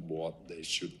than what they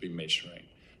should be measuring.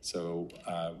 So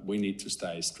we need to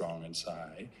stay strong and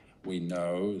say, we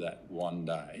know that one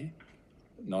day,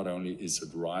 not only is it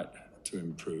right to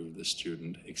improve the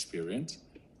student experience,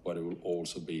 but it will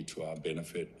also be to our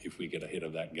benefit if we get ahead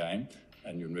of that game,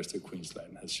 and University of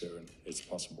Queensland has shown it's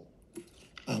possible.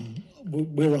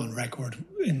 We're on record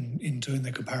in doing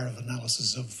the comparative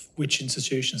analysis of which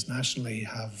institutions nationally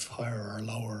have higher or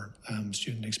lower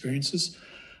student experiences.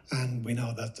 And we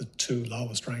know that the two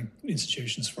lowest ranked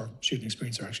institutions for student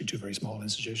experience are actually two very small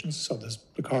institutions. So there's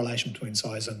the correlation between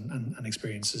size and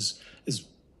experience is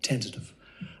tentative.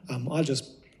 I'll just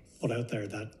put out there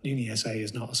that UniSA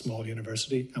is not a small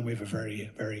university, and we have a very,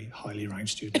 very highly ranked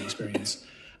student experience.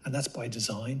 And that's by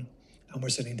design. And we're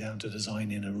sitting down to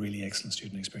design in a really excellent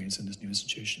student experience in this new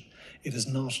institution. It is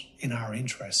not in our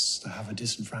interests to have a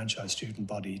disenfranchised student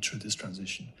body through this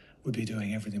transition. We'll be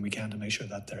doing everything we can to make sure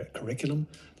that their curriculum,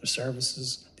 their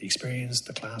services, the experience,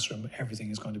 the classroom,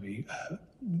 everything is going to be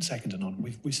second to none.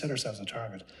 We've set ourselves a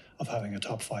target of having a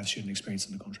top 5 student experience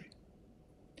in the country.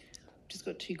 Just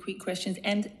got 2 quick questions.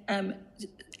 And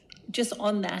just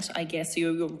on that, I guess,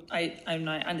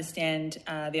 I understand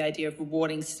the idea of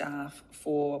rewarding staff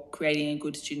for creating a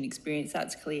good student experience.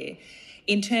 That's clear.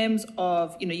 In terms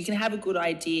of, you can have a good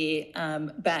idea,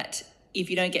 but if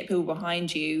you don't get people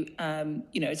behind you,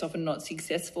 it's often not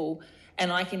successful.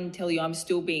 And I can tell you I'm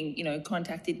still being,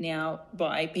 contacted now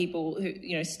by people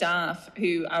who, staff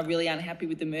who are really unhappy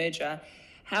with the merger.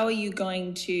 How are you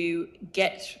going to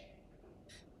get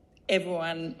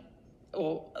everyone,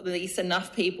 or at least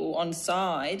enough people on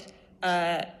side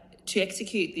to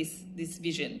execute this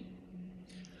vision?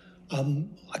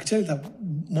 I can tell you that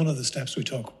one of the steps we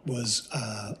took was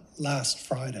last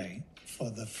Friday. For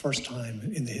the first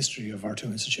time in the history of our 2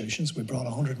 institutions, we brought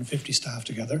 150 staff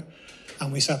together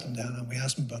and we sat them down and we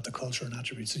asked them about the culture and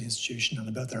attributes of the institution and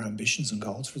about their ambitions and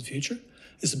goals for the future.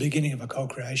 It's the beginning of a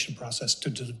co-creation process to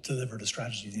deliver the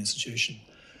strategy of the institution.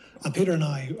 And Peter and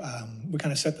I, we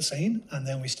kind of set the scene, and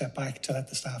then we stepped back to let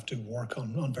the staff do work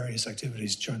on various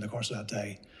activities during the course of that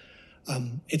day.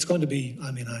 It's going to be,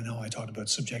 I know I talked about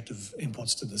subjective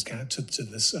inputs to this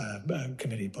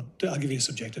committee, but I'll give you a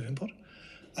subjective input.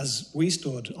 As we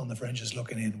stood on the fringes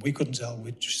looking in, we couldn't tell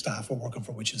which staff were working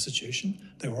for which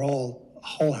institution. They were all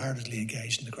wholeheartedly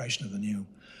engaged in the creation of the new.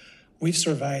 We've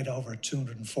surveyed over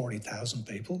 240,000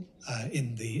 people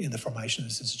in the formation of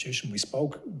this institution. We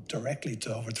spoke directly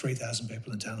to over 3,000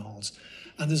 people in town halls.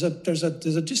 And there's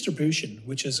a distribution,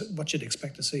 which is what you'd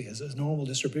expect to see as a normal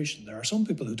distribution. There are some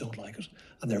people who don't like it,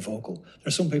 and they're vocal.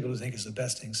 There's some people who think it's the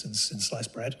best thing since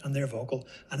sliced bread, and they're vocal.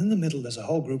 And in the middle, there's a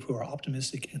whole group who are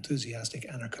optimistic, enthusiastic,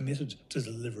 and are committed to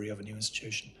the delivery of a new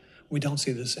institution. We don't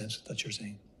see the sense that you're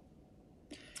seeing.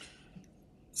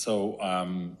 So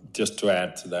just to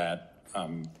add to that,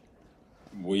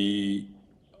 we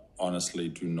honestly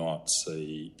do not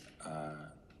see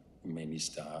many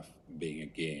staff being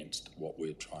against what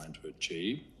we're trying to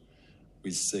achieve.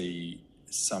 We see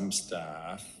some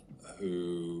staff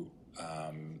who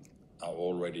are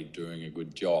already doing a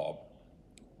good job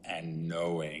and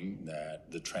knowing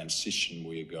that the transition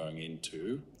we're going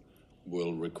into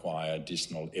will require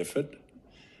additional effort,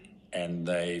 and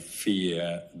they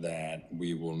fear that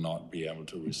we will not be able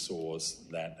to resource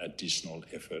that additional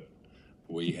effort.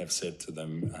 We have said to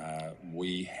them,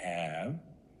 we have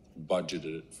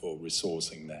budgeted for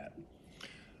resourcing that.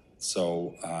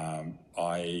 So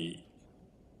I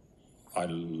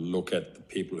look at the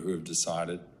people who have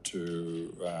decided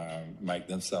to make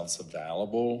themselves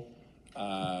available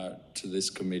to this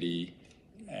committee,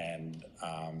 and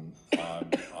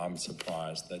I'm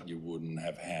surprised that you wouldn't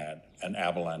have had an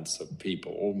avalanche of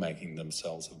people making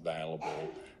themselves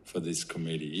available for this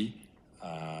committee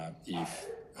if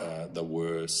there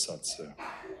were such a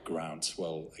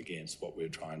groundswell against what we're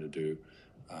trying to do.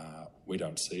 We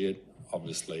don't see it.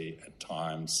 Obviously, at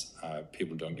times,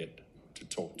 people don't get to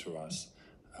talk to us,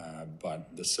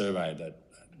 but the survey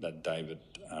that David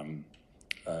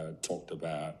talked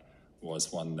about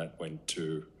was one that went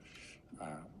to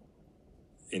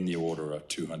in the order of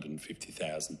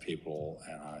 250,000 people,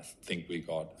 and I think we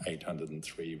got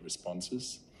 803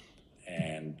 responses,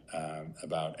 and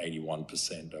about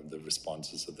 81% of the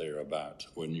responses or thereabouts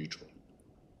were neutral.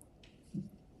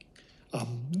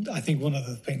 I think one of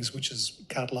the things which has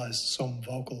catalysed some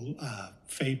vocal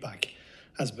feedback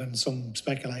has been some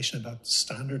speculation about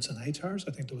standards and ATARs.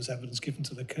 I think there was evidence given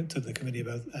to the committee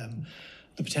about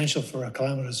the potential for a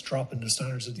calamitous drop in the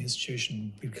standards of the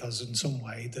institution, because in some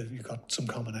way you've got some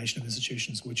combination of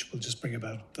institutions which will just bring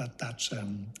about that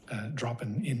drop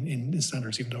in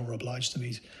standards, even though we're obliged to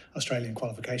meet Australian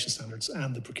qualification standards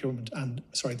and the procurement and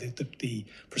the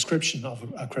prescription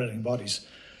of accrediting bodies.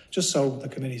 Just so the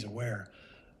committee is aware,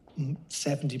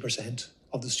 70%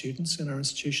 of the students in our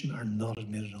institution are not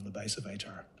admitted on the basis of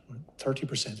ATAR.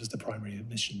 30% is the primary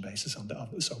admission basis on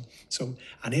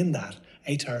and in that,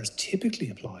 ATAR is typically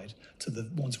applied to the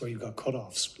ones where you've got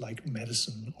cutoffs like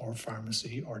medicine or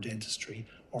pharmacy or dentistry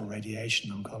or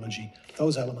radiation oncology,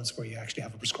 those elements where you actually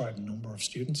have a prescribed number of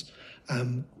students.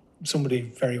 Somebody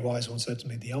very wise once said to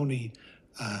me, the only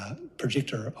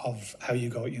predictor of how you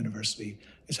go at university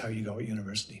is how you go at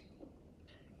university.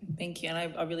 Thank you, and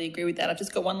I really agree with that. I've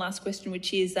just got one last question,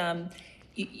 which is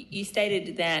you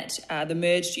stated that the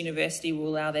merged university will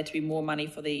allow there to be more money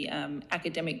for the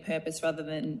academic purpose rather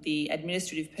than the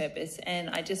administrative purpose, and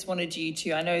I just wanted you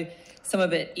to, I know some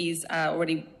of it is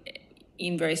already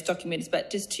in various documents,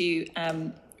 but just to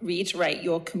reiterate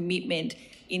your commitment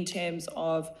in terms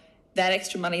of that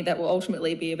extra money that will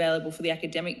ultimately be available for the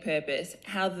academic purpose,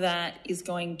 how that is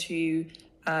going to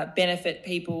benefit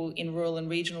people in rural and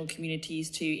regional communities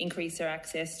to increase their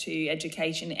access to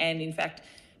education and, in fact,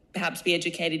 perhaps be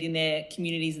educated in their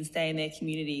communities and stay in their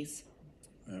communities.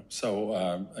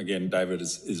 So, again, David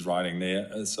is writing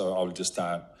there. So I'll just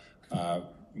start.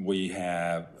 We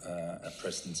have a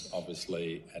presence,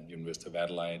 obviously, at University of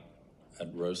Adelaide,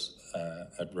 at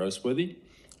Roseworthy.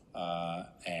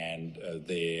 And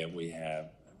there we have,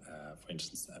 for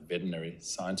instance, a veterinary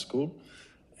science school.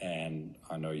 And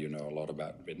I know you know a lot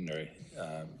about veterinary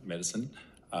medicine.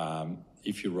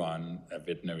 If you run a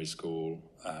veterinary school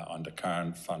under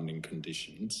current funding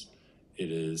conditions,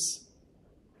 it is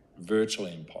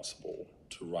virtually impossible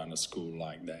to run a school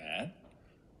like that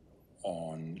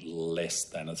on less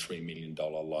than a $3 million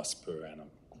loss per annum.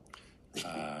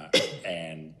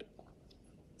 And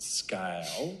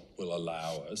scale will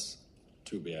allow us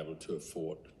to be able to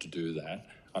afford to do that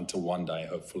until one day,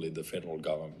 hopefully, the federal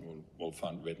government will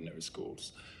fund veterinary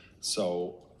schools.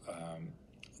 So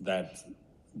that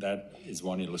is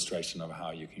one illustration of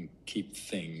how you can keep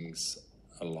things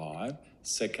alive.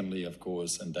 Secondly, of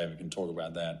course, and David can talk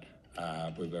about that,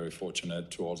 we're very fortunate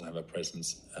to also have a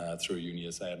presence through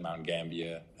UniSA at Mount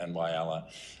Gambier and Whyalla.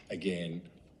 Again,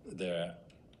 the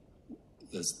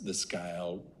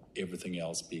scale, everything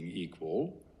else being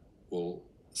equal, will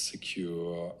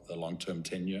secure the long-term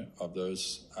tenure of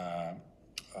those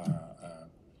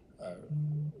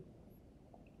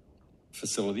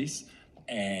facilities,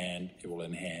 and it will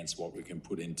enhance what we can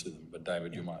put into them. But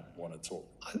David, you might want to talk.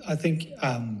 I think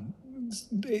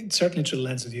certainly through the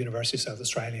lens of the University of South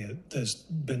Australia, there's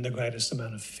been the greatest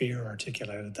amount of fear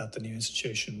articulated that the new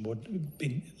institution would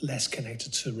be less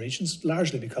connected to regions,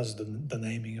 largely because of the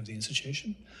naming of the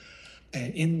institution.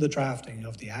 In the drafting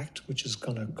of the Act, which is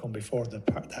going to come before the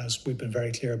House, we've been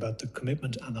very clear about the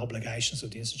commitment and obligations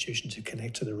of the institution to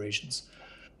connect to the regions.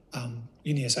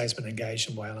 UniSA has been engaged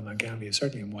in Whyalla and Mount Gambier,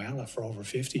 certainly in Whyalla, for over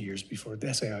 50 years before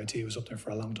the SAIT was up there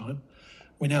for a long time.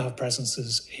 We now have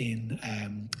presences in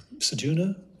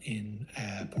Ceduna, in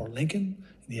Port Lincoln,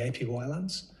 in the AP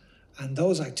Wildlands. And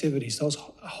those activities, those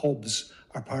hubs,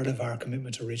 are part of our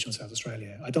commitment to regional South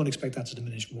Australia. I don't expect that to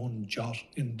diminish one jot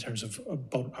in terms of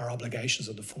both our obligations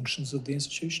and the functions of the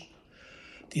institution.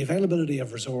 The availability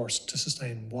of resource to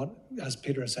sustain what, as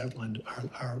Peter has outlined,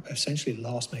 are essentially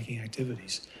loss-making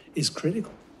activities is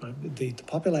critical. Right? The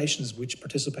populations which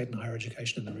participate in higher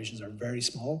education in the regions are very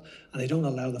small, and they don't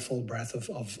allow the full breadth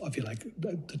of if you like,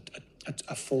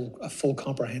 a full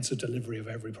comprehensive delivery of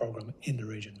every program in the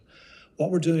region.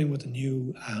 What we're doing with the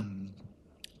new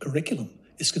curriculum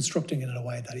is constructing it in a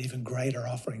way that even greater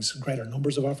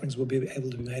numbers of offerings will be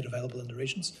able to be made available in the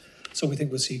regions. So we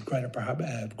think we'll see greater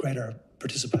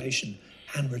participation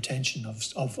and retention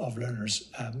of learners,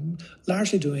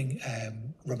 largely doing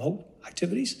remote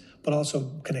activities, but also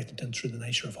connected them through the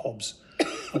nature of hubs.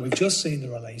 And we've just seen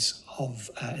the release of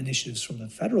initiatives from the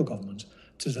federal government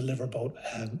to deliver both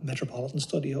metropolitan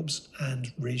study hubs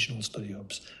and regional study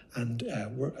hubs. And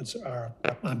it's our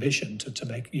ambition to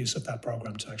make use of that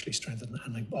programme to actually strengthen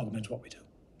and augment what we do.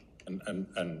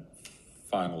 And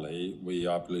finally, we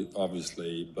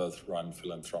obviously both run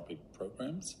philanthropic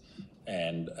programs,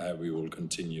 and we will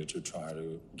continue to try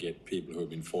to get people who have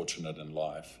been fortunate in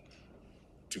life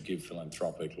to give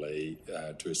philanthropically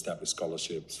to establish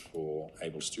scholarships for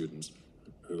able students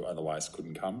who otherwise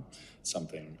couldn't come.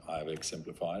 Something I've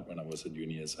exemplified when I was at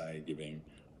UniSA, giving,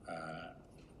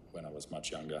 when I was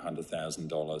much younger,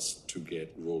 $100,000 to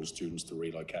get rural students to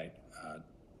relocate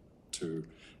to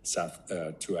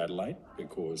Adelaide,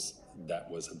 because that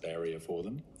was a barrier for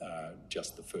them,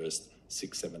 just the first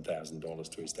 $6,000-7,000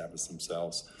 to establish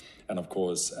themselves. And of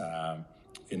course,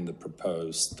 in the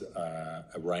proposed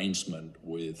arrangement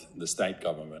with the state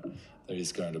government, there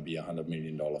is going to be a $100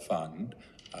 million fund,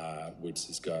 which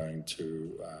is going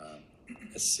to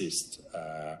assist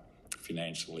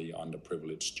financially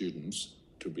underprivileged students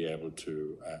to be able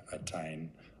to attain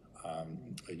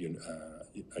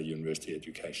a university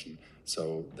education.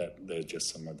 So that they're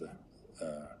just some of the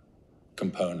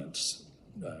components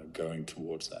going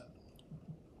towards that.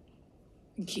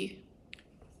 Thank you.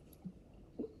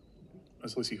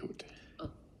 Ms. Lucy Hood.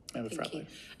 Thank you.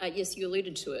 Yes, you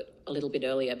alluded to it a little bit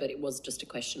earlier, but it was just a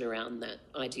question around that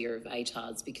idea of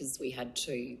ATARs, because we had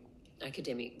two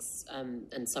academics,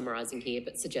 and summarising here,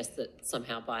 but suggest that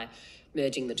somehow by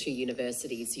merging the two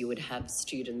universities, you would have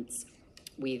students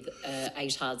with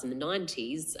ATARs in the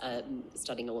 90s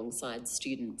studying alongside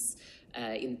students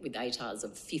with ATARs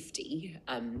of 50.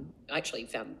 I actually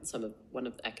found one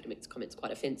of the academics' comments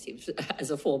quite offensive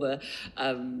as a former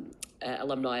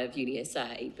alumni of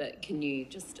UniSA, but can you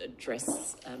just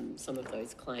address some of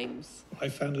those claims? I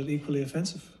found it equally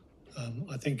offensive.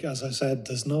 I think, as I said,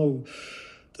 there's no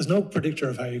predictor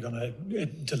of how you're going to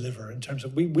deliver in terms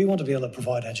of we want to be able to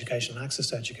provide education,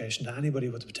 access to education to anybody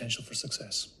with the potential for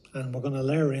success. And we're going to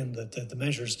layer in the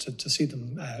measures to see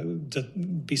them to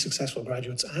be successful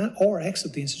graduates or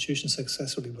exit the institution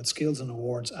successfully with skills and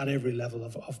awards at every level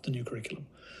of the new curriculum.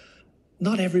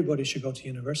 Not everybody should go to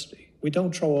university. We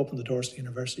don't throw open the doors to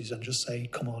universities and just say,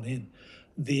 come on in.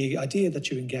 The idea that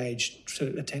you engage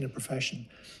to attain a profession,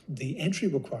 the entry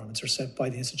requirements are set by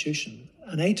the institution.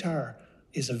 An ATAR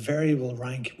is a variable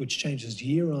rank which changes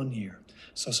year on year.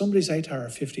 So somebody's ATAR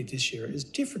of 50 this year is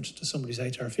different to somebody's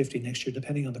ATAR of 50 next year,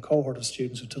 depending on the cohort of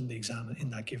students who've done the exam in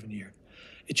that given year.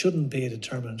 It shouldn't be a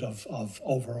determinant of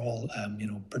overall,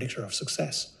 predictor of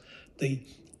success.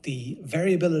 The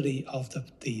variability of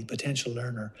the potential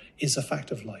learner is a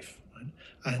fact of life.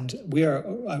 And we are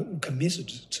committed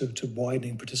to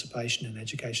widening participation in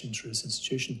education through this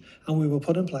institution, and we will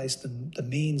put in place the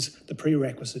means, the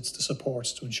prerequisites, the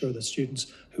supports to ensure that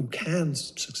students who can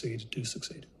succeed do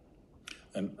succeed.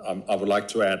 And I would like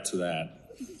to add to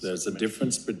that, there's a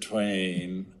difference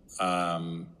between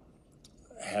having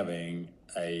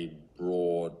a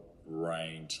broad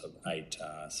range of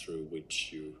ATAR through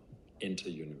which you enter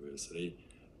university,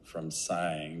 from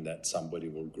saying that somebody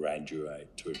will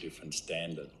graduate to a different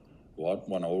standard. What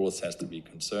one always has to be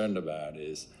concerned about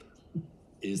is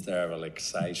there a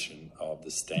relaxation of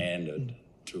the standard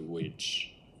to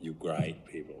which you grade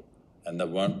people? And there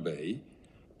won't be,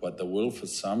 but there will for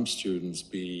some students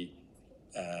be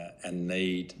a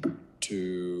need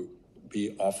to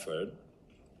be offered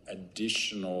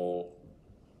additional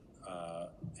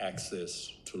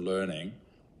access to learning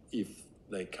if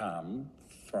they come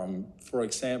from, for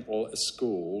example, a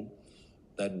school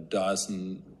that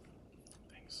doesn't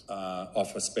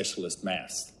offer specialist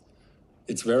maths.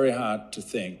 It's very hard to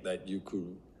think that you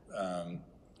could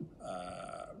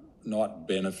not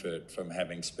benefit from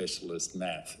having specialist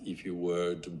math if you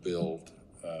were to build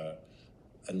a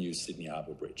new Sydney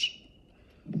Harbour Bridge.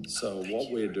 So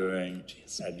what we're doing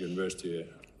at University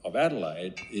of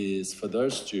Adelaide is for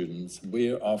those students,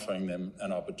 we're offering them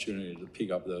an opportunity to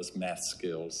pick up those math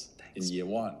skills in year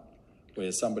one,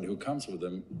 where somebody who comes with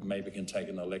them maybe can take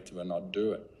an elective and not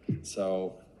do it.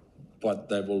 So, but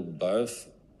they will both,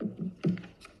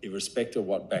 irrespective of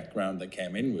what background they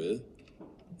came in with,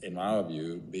 in our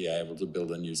view, be able to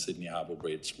build a new Sydney Harbour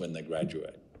Bridge when they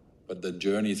graduate. But the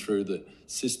journey through the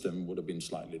system would have been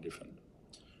slightly different.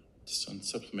 Just on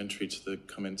supplementary to the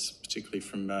comments, particularly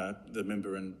from the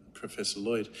member and Professor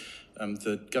Lloyd,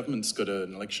 the government's got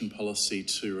an election policy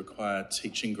to require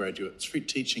teaching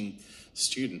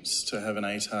students to have an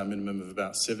ATAR minimum of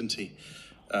about 70,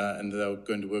 and they were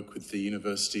going to work with the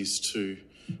universities to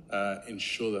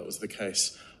ensure that was the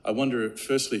case. I wonder,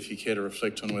 firstly, if you care to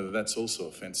reflect on whether that's also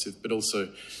offensive, but also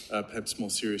perhaps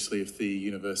more seriously if the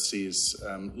university is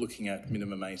looking at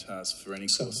minimum ATARs for any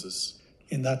courses.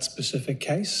 In that specific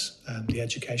case, the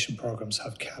education programs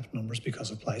have capped numbers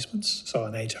because of placements. So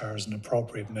an ATAR is an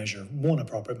appropriate measure, one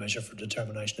appropriate measure for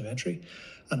determination of entry,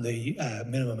 and the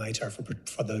minimum ATAR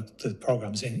for the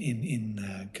programs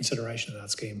in consideration of that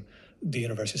scheme, the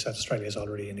University of South Australia is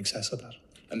already in excess of that.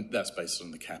 And that's based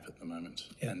on the cap at the moment,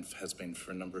 and has been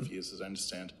for a number of years, as I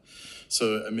understand.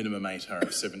 So a minimum ATAR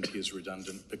of 70 is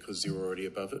redundant because you're already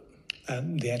above it?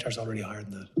 The ATAR is already higher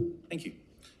than that. Thank you.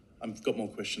 I've got more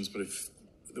questions, but if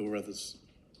there were others,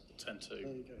 turn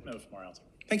to Member for Morality.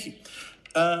 Thank you.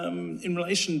 In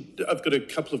relation, I've got a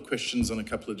couple of questions on a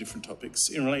couple of different topics.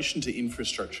 In relation to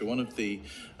infrastructure, one of the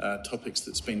topics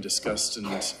that's been discussed and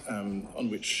on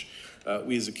which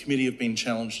we as a committee have been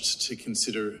challenged to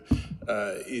consider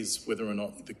is whether or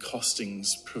not the costings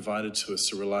provided to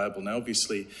us are reliable. Now,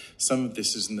 obviously, some of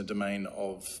this is in the domain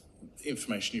of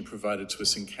information you provided to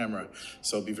us in camera,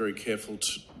 so I'll be very careful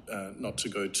to, not to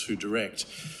go too direct.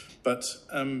 But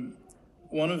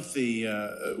one of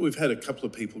the, we've had a couple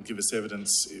of people give us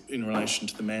evidence in relation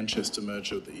to the Manchester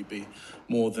merger that you'd be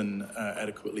more than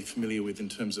adequately familiar with in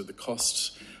terms of the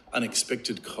costs,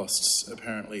 unexpected costs,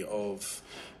 apparently, of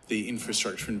the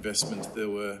infrastructure investment. There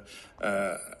were,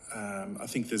 I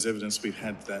think there's evidence we've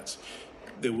had that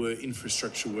there were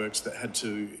infrastructure works that had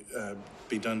to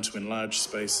be done to enlarge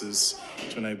spaces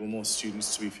to enable more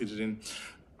students to be fitted in.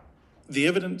 The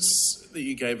evidence that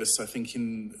you gave us, I think,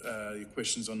 in your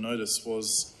questions on notice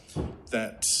was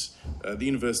that the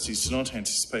universities do not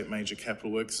anticipate major capital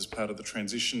works as part of the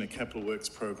transition. A capital works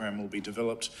program will be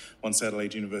developed once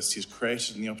Adelaide University is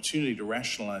created, and the opportunity to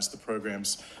rationalise the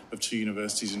programs of two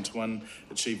universities into one,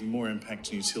 achieving more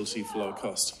impact and utility for lower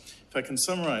cost. If I can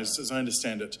summarise, as I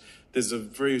understand it, there's a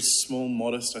very small,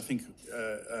 modest, I think,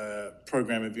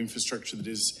 program of infrastructure that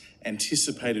is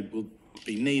anticipated will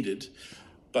be needed,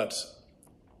 but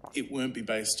it won't be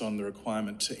based on the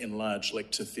requirement to enlarge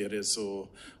lecture theatres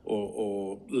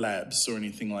or labs or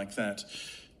anything like that.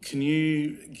 Can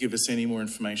you give us any more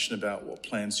information about what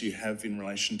plans you have in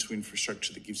relation to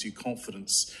infrastructure that gives you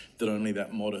confidence that only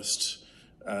that modest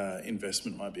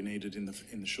investment might be needed in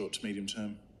the short to medium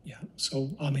term? Yeah,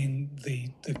 so I mean,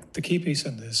 the key piece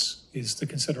in this is the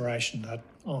consideration that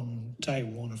on day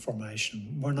one of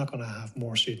formation, we're not going to have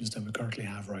more students than we currently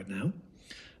have right now.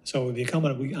 So we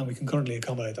can currently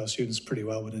accommodate those students pretty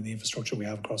well within the infrastructure we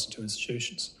have across the two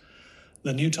institutions.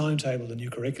 The new timetable, the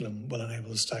new curriculum will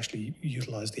enable us to actually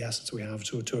utilise the assets we have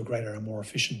to a greater and more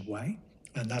efficient way.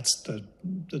 And that's the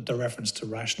reference to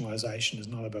rationalisation is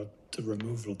not about the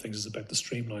removal of things, it's about the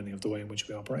streamlining of the way in which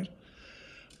we operate.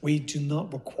 We do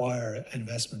not require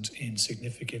investment in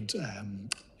significant,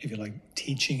 if you like,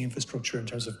 teaching infrastructure in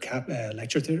terms of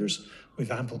lecture theatres. We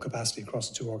have ample capacity across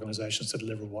the two organisations to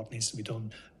deliver what needs to be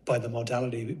done by the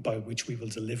modality by which we will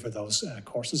deliver those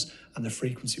courses and the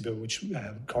frequency by which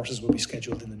courses will be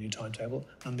scheduled in the new timetable,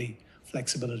 and the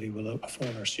flexibility will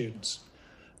afford our students.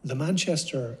 The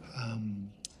Manchester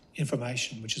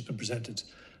information which has been presented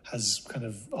has kind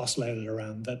of oscillated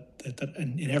around that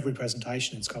in every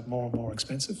presentation it's got more and more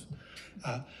expensive.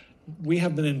 We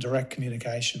have been in direct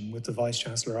communication with the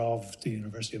Vice-Chancellor of the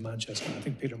University of Manchester. I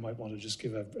think Peter might want to just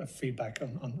give a feedback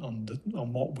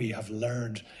on what we have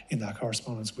learned in that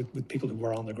correspondence with people who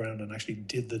were on the ground and actually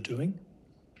did the doing.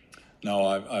 No,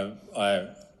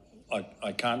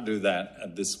 I can't do that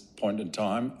at this point in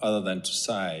time, other than to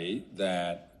say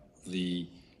that the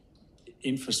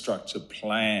infrastructure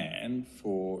plan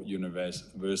for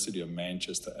University of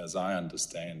Manchester, as I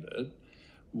understand it,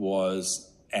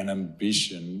 was an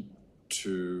ambition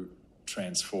to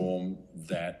transform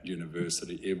that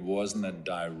university. It wasn't a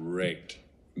direct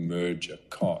merger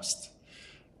cost.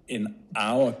 In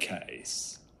our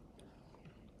case,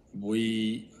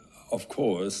 we, of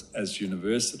course, as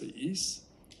universities,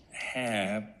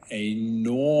 have a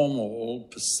normal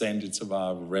percentage of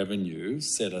our revenue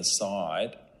set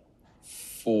aside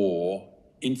for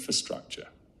infrastructure.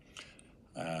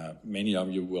 Many of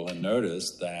you will have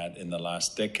noticed that in the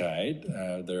last decade,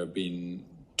 there have been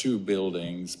 2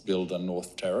 buildings built on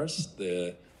North Terrace,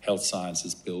 the health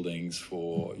sciences buildings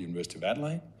for University of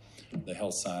Adelaide, the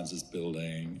health sciences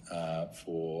building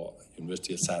for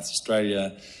University of South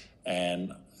Australia,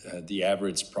 and the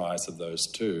average price of those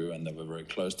 2, and they were very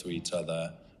close to each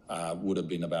other, would have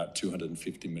been about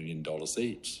 $250 million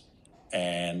each.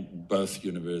 And both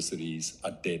universities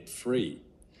are debt-free.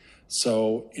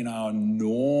 So in our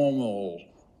normal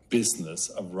business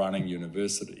of running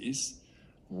universities,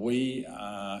 we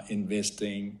are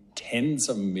investing tens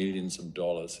of millions of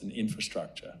dollars in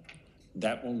infrastructure.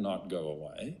 That will not go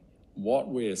away. What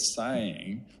we're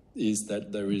saying is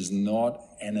that there is not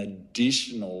an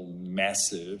additional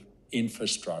massive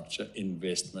infrastructure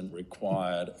investment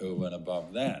required over and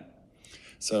above that.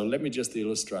 So let me just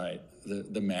illustrate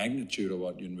the magnitude of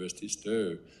what universities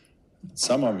do.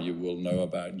 Some of you will know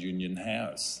about Union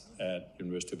House at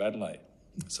University of Adelaide.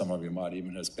 Some of you might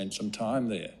even have spent some time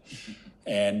there.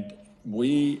 And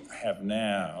we have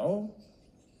now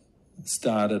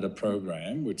started a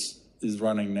program which is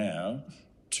running now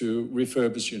to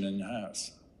refurbish Union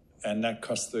House. And that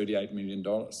costs $38 million.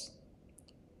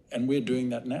 And we're doing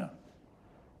that now,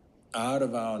 out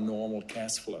of our normal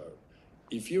cash flow.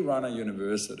 If you run a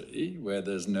university where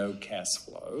there's no cash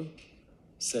flow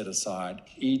set aside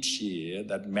each year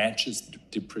that matches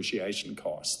depreciation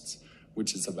costs,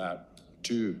 which is about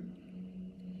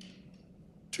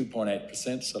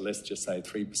 2.8%, so let's just say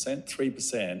 3%.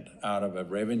 3% out of a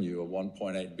revenue of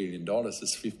 $1.8 billion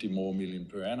is 50 more million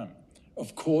per annum.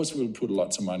 Of course, we'll put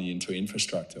lots of money into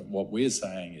infrastructure. What we're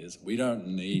saying is we don't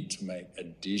need to make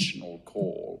additional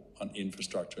call on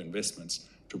infrastructure investments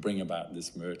to bring about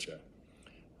this merger.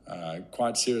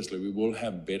 Quite seriously, we will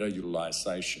have better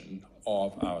utilisation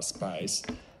of our space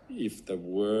if there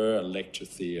were a lecture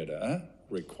theatre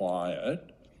required,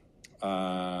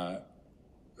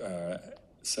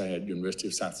 say at University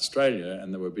of South Australia,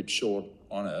 and they were a bit short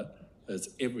on it. There's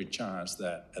every chance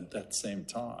that at that same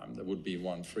time there would be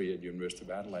one free at University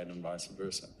of Adelaide and vice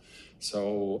versa.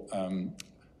 So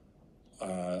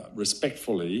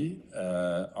respectfully,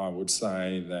 I would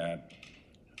say that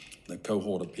the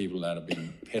cohort of people that have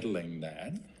been peddling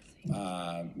that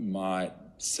might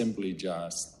simply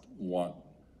just want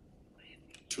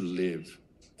to live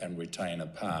and retain a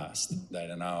past that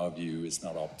in our view is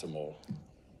not optimal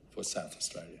for South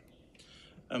Australia.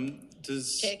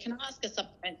 Chair, can I ask a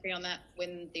supplementary on that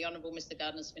when the Honourable Mr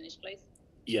Gardner's finished, please?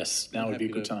 Yes, now would be a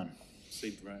good time.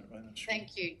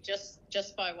 Thank you.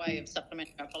 Just by way of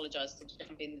supplementary, I apologise to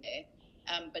jump in there,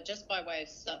 but just by way of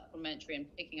supplementary and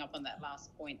picking up on that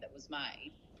last point that was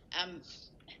made,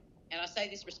 and I say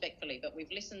this respectfully, but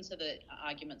we've listened to the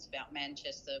arguments about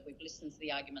Manchester, we've listened to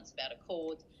the arguments about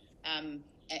Accord, and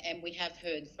we have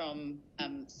heard from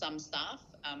some staff,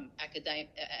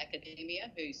 academia,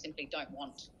 who simply don't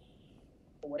want,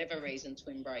 for whatever reason, to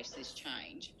embrace this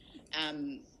change.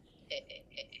 And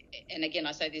again,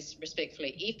 I say this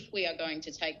respectfully, if we are going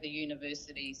to take the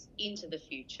universities into the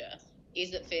future,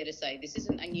 is it fair to say this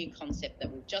isn't a new concept that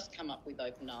we've just come up with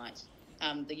overnight?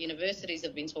 The universities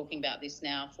have been talking about this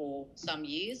now for some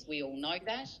years. We all know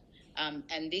that.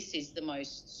 And this is the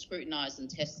most scrutinised and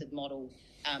tested model.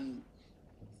 And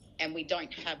we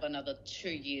don't have another 2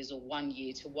 years or 1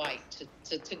 year to wait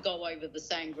to go over the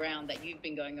same ground that you've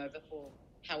been going over for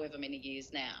however many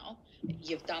years now.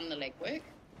 You've done the legwork.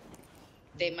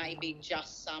 There may be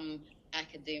just some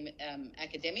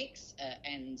academics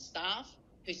and staff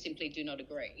who simply do not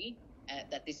agree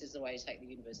that this is the way to take the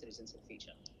universities into the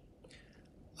future.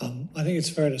 I think it's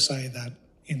fair to say that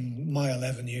in my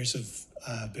 11 years of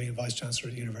being a Vice-Chancellor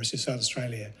at the University of South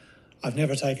Australia, I've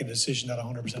never taken a decision that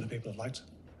 100% of people have liked.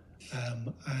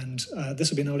 And this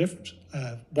will be no different.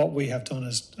 What we have done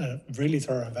is a really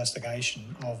thorough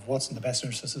investigation of what's in the best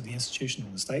interest of the institution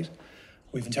and the state.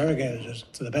 We've interrogated it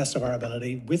to the best of our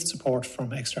ability with support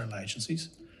from external agencies.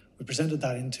 We presented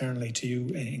that internally to you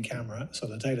in camera, so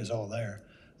the data is all there.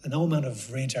 And no amount of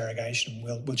reinterrogation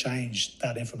will change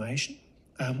that information.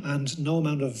 And no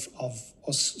amount of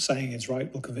us saying it's right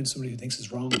will convince somebody who thinks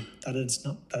it's wrong that it's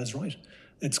not, that it's right.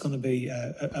 It's going to be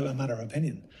a matter of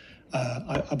opinion.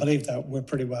 I believe that we're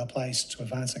pretty well placed to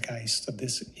advance a case that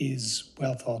this is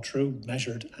well thought through,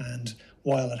 measured, and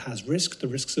while it has risk, the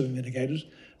risks have been mitigated,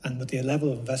 and with the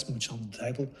level of investment which is on the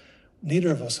table,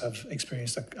 neither of us have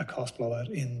experienced a cost blowout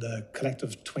in the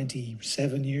collective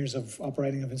 27 years of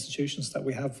operating of institutions that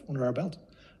we have under our belt,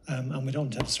 and we don't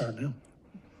intend to start now.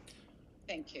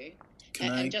 Thank you.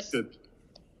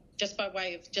 Just by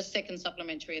way of second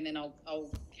supplementary, and then I'll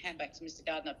hand back to Mr.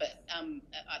 Gardner. But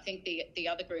I think the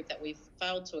other group that we've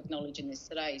failed to acknowledge in this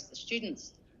today is the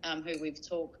students who we've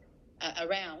talked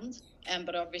around,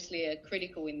 but obviously are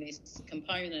critical in this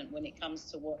component when it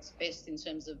comes to what's best in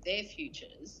terms of their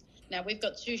futures. Now, we've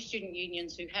got two student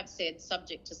unions who have said,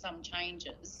 subject to some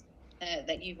changes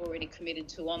that you've already committed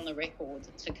to on the record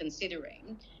to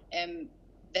considering,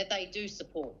 that they do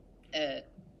support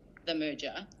the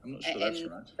merger. I'm not sure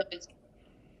that's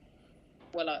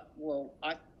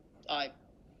right.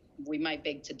 We may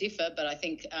beg to differ, but I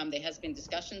think there has been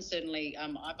discussion. Certainly,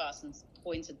 I've asked some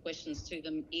pointed questions to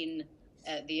them in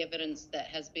the evidence that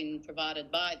has been provided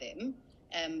by them,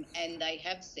 and they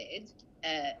have said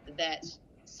that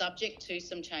subject to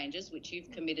some changes, which you've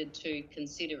committed to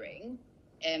considering,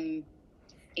 in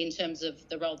terms of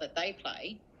the role that they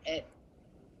play,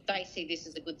 they see this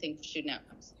as a good thing for student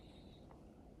outcomes.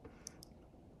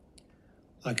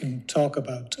 I can talk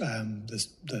about the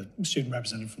student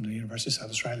representative from the University of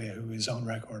South Australia, who is on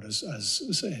record as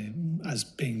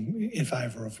being in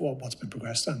favour of what's been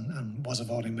progressed and was a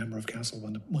voting member of council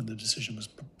when the decision was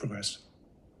progressed.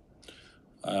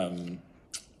 I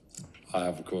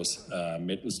have, of course,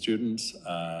 met with students.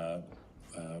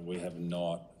 We have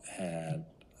not had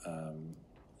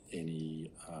any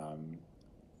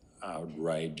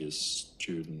outrageous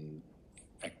student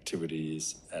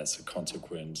activities as a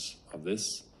consequence of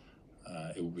this.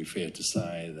 It would be fair to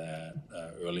say that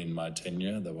early in my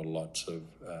tenure there were lots of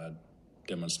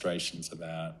demonstrations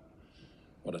about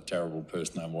what a terrible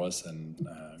person I was and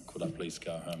could I please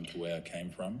go home to where I came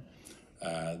from.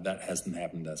 That hasn't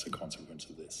happened as a consequence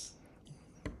of this.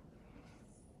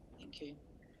 Thank you.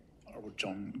 Honourable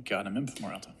John Gardner, member for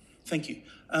Moralta. Thank you.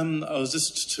 I was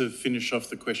just to finish off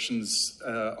the questions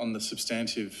on the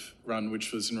substantive run,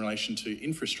 which was in relation to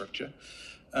infrastructure.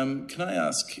 Can I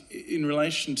ask, in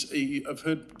relation to, I've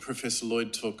heard Professor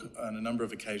Lloyd talk on a number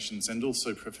of occasions, and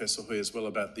also Professor Hoj as well,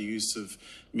 about the use of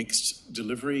mixed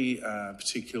delivery,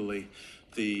 particularly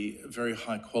the very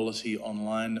high quality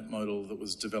online model that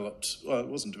was developed. Well, it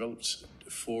wasn't developed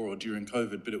for or during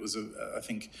COVID, but it was, I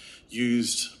think,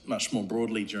 used much more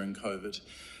broadly during COVID.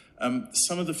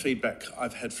 Some of the feedback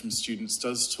I've had from students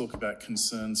does talk about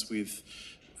concerns with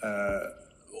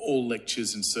all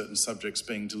lectures in certain subjects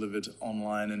being delivered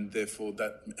online and therefore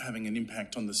that having an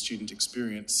impact on the student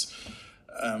experience.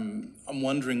 I'm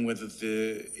wondering whether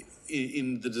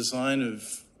in the design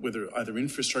of whether either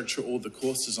infrastructure or the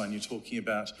course design you're talking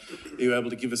about, are you able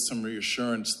to give us some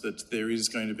reassurance that there is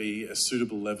going to be a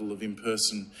suitable level of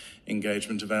in-person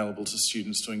engagement available to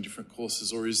students doing different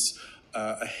courses, or is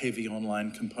a heavy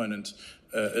online component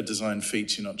a design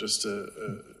feature, not just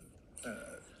a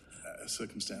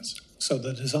circumstance? So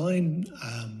the design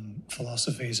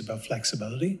philosophy is about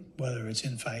flexibility, whether it's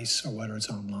in-face or whether it's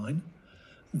online.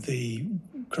 The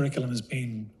curriculum has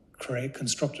been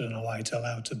constructed in a way to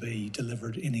allow it to be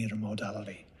delivered in either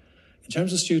modality. In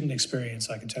terms of student experience,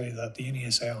 I can tell you that the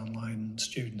UniSA online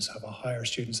students have a higher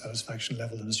student satisfaction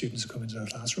level than the students who come into the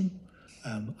classroom.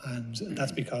 And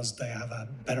that's because they have a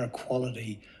better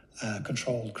quality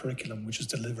controlled curriculum, which is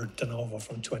delivered de novo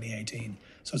from 2018.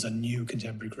 So it's a new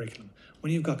contemporary curriculum.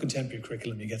 When you've got contemporary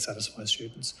curriculum, you get satisfied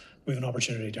students. We have an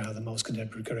opportunity to have the most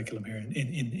contemporary curriculum here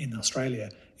in Australia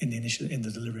in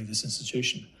the delivery of this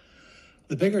institution.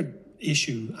 The bigger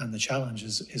issue and the challenge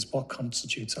is what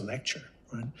constitutes a lecture,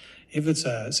 right? If it's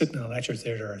sitting in a lecture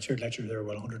theatre or a tiered lecture theatre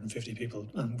with 150 people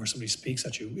and where somebody speaks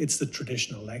at you, it's the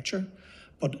traditional lecture.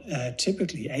 But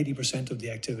typically 80% of the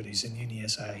activities in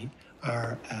UniSA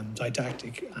are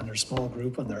didactic, and they're small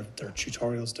group, and they're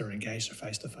tutorials, they're engaged, they're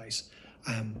face-to-face.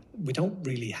 We don't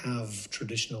really have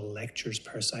traditional lectures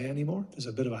per se anymore. There's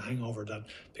a bit of a hangover that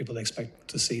people expect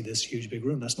to see this huge big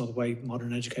room. That's not the way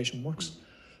modern education works.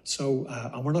 So,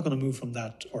 and we're not going to move from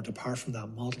that or depart from that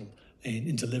model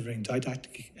in delivering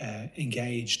didactic,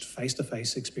 engaged,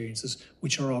 face-to-face experiences,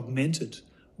 which are augmented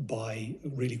by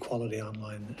really quality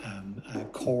online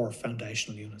core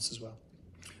foundational units as well.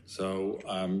 So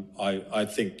I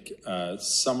think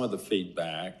some of the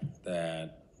feedback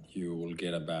that you will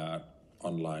get about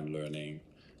online learning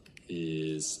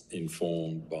is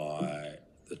informed by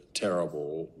the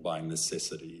terrible, by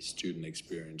necessity, student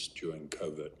experience during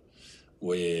COVID,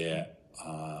 where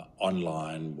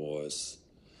online was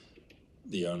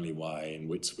the only way in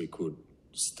which we could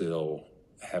still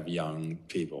have young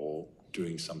people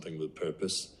doing something with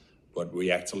purpose, but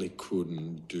we actually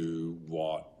couldn't do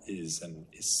what is an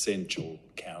essential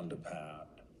counterpart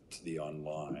to the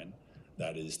online,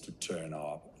 that is to turn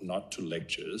up, not to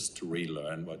lectures, to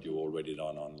relearn what you already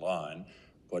done online,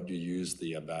 but you use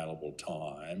the available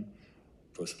time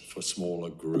for smaller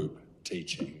group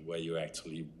teaching, where you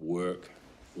actually work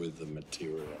with the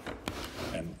material.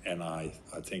 And I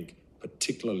think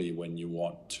particularly when you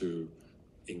want to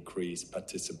increase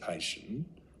participation,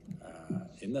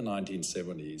 in the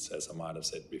 1970s, as I might have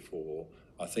said before,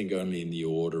 I think only in the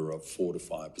order of 4 to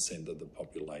 5% of the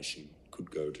population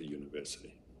could go to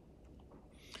university.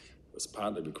 It was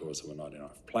partly because there were not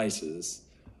enough places,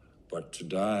 but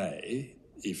today,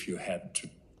 if you had to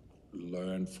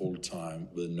learn full-time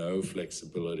with no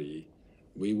flexibility,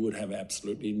 we would have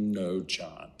absolutely no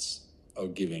chance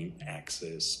of giving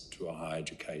access to a higher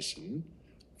education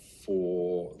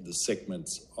for the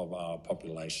segments of our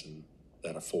population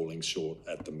that are falling short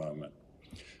at the moment.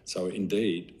 So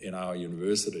indeed, in our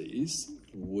universities,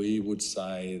 we would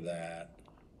say that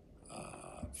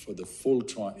for the full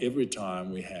time, every time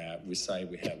we say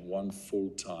we have one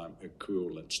full-time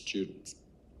equivalent student,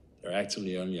 they're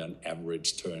actually only on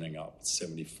average turning up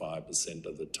 75%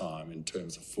 of the time in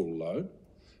terms of full load,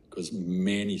 because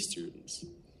many students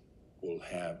will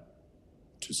have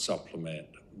to supplement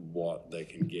what they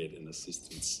can get in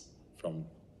assistance from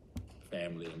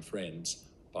family and friends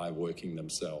by working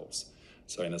themselves.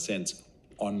 So in a sense,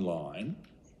 online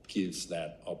gives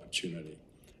that opportunity.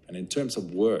 And in terms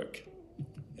of work,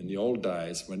 in the old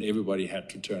days when everybody had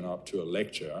to turn up to a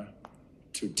lecture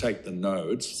to take the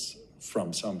notes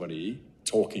from somebody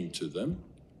talking to them,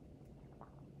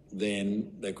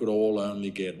 then they could all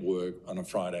only get work on a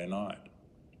Friday night.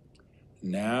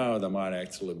 Now there might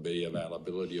actually be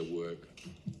availability of work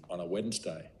on a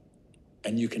Wednesday.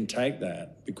 And you can take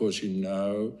that because you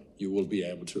know you will be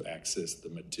able to access the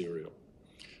material.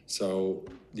 So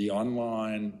the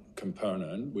online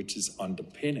component, which is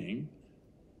underpinning,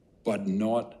 but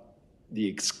not the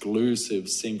exclusive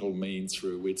single means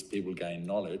through which people gain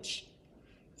knowledge,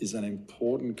 is an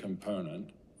important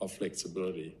component of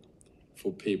flexibility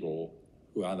for people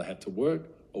who either have to work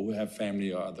or who have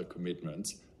family or other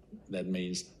commitments. That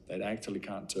means they actually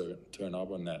can't turn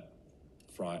up on that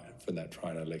for that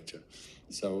Friday lecture.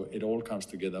 So it all comes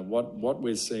together. What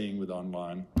we're seeing with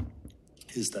online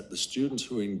is that the students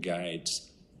who engage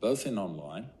both in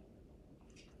online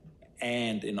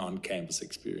and in on-campus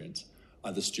experience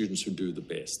are the students who do the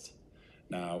best.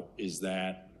 Now, is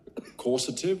that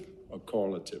causative or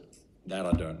correlative? That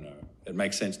I don't know. It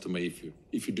makes sense to me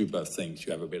if you do both things,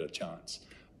 you have a better chance.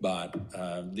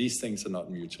 But these things are not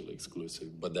mutually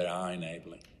exclusive, but they are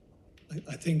enabling.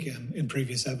 I think in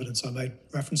previous evidence I made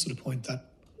reference to the point that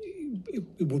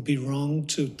it would be wrong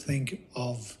to think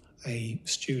of a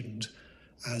student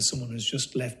as someone who's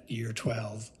just left year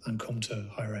 12 and come to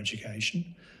higher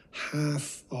education.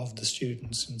 Half of the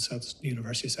students in the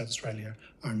University of South Australia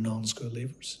are non-school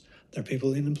leavers. They're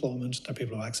people in employment, they're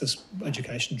people who access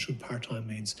education through part-time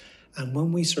means. And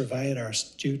when we surveyed our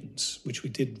students, which we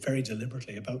did very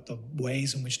deliberately, about the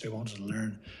ways in which they wanted to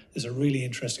learn, there's a really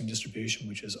interesting distribution,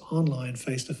 which is online,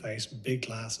 face-to-face, big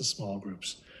classes, small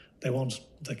groups. They want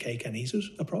the cake and eat it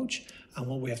approach, and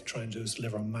what we have to try and do is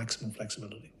deliver maximum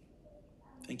flexibility.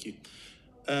 Thank you.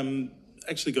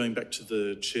 Actually, going back to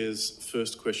the Chair's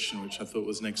first question, which I thought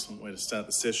was an excellent way to start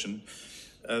the session,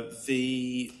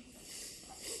 the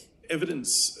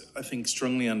evidence, I think,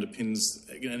 strongly underpins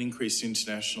an increase in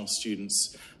international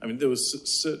students. I mean, there was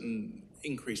certain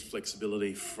increased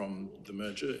flexibility from the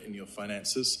merger in your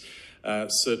finances,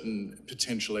 certain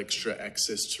potential extra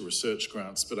access to research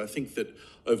grants, but I think that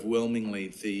overwhelmingly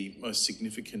the most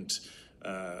significant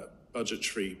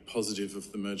budgetary positive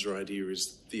of the merger idea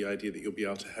is the idea that you'll be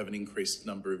able to have an increased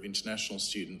number of international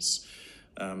students.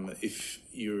 If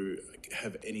you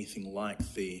have anything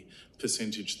like the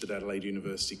percentage that Adelaide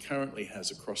University currently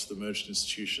has across the merged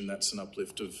institution, that's an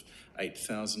uplift of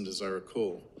 8,000, as I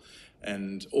recall,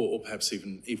 and or perhaps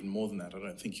even more than that. I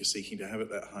don't think you're seeking to have it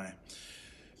that high.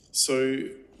 So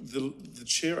the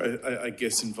Chair, I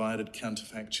guess, invited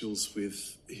counterfactuals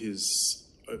with his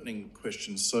opening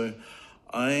questions. So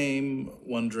I'm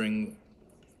wondering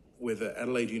whether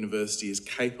Adelaide University is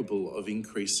capable of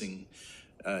increasing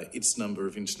its number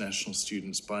of international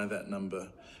students by that number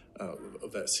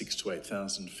of that 6,000 to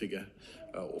 8,000 figure,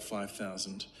 or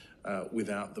 5,000,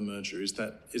 without the merger. Is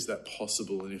that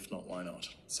possible, and if not, why not?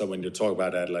 So when you talk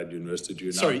about Adelaide University, do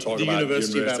you now talk about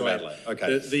University of Adelaide?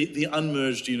 Okay. The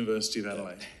unmerged University of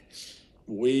Adelaide.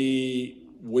 We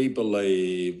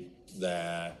believe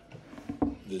that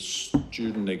the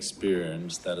student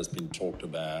experience that has been talked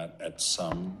about at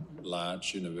some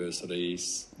large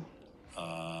universities,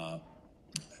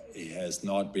 it has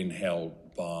not been held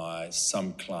by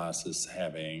some classes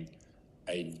having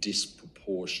a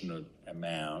disproportionate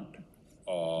amount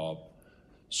of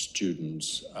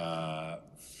students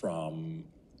from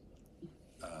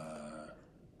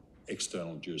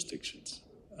external jurisdictions.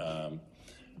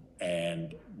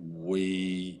 And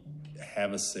we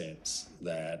have a sense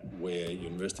that where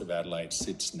University of Adelaide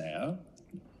sits now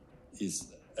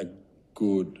is a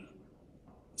good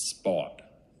spot.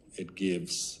 It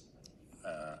gives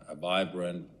a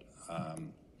vibrant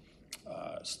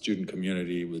student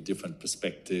community with different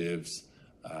perspectives,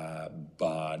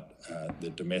 but the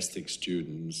domestic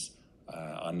students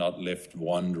are not left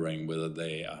wondering whether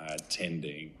they are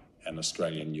attending an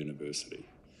Australian university.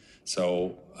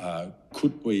 So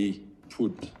could we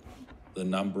put the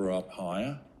number up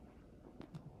higher?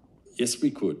 Yes,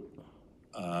 we could.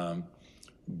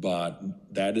 But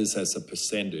that is as a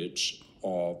percentage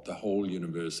of the whole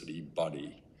university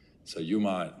body. So you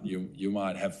might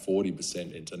have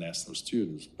 40% international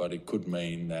students, but it could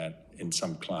mean that in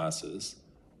some classes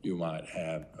you might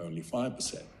have only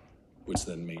 5%, which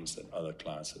then means that other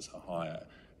classes are higher.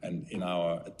 And in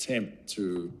our attempt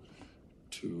to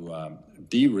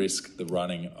de-risk the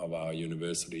running of our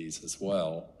universities as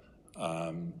well,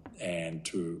 and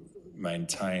to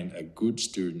maintain a good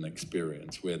student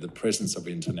experience where the presence of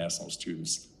international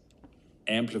students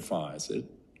amplifies it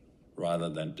rather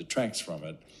than detracts from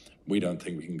it, we don't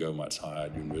think we can go much higher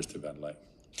at University of Adelaide.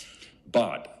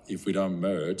 But if we don't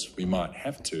merge, we might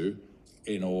have to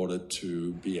in order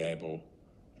to be able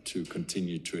to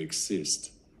continue to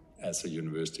exist as a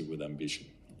university with ambition.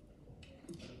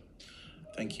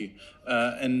 Thank you.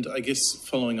 And I guess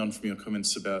following on from your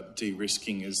comments about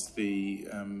de-risking is the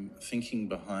thinking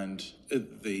behind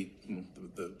the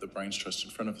brains trust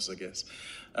in front of us, I guess.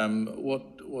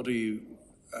 What are you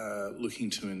looking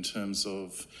to in terms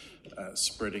of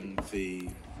spreading the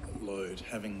load,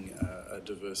 having a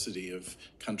diversity of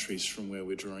countries from where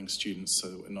we're drawing students so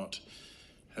that we're not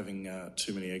having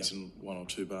too many eggs in one or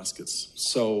two baskets?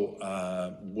 So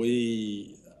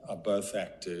we are both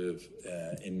active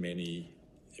in many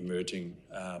emerging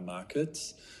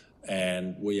markets,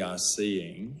 and we are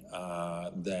seeing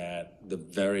that the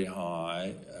very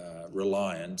high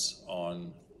reliance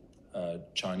on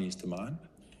Chinese demand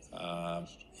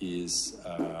is,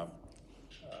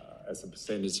 as a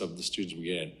percentage of the students we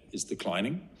get, is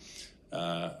declining. There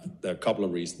are a couple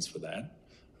of reasons for that.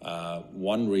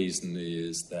 One reason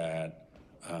is that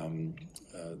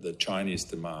the Chinese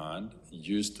demand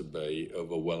used to be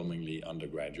overwhelmingly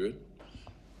undergraduate,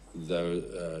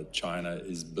 though China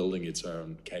is building its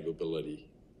own capability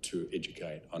to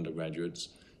educate undergraduates.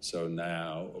 So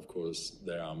now, of course,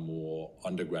 there are more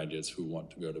undergraduates who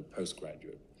want to go to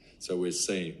postgraduate. So we're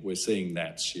seeing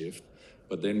that shift.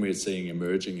 But then we're seeing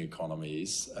emerging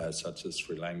economies such as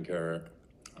Sri Lanka,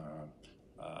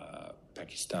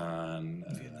 Pakistan,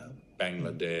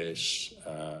 Bangladesh,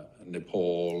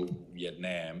 Nepal,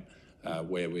 Vietnam,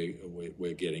 where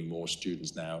we're getting more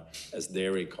students now as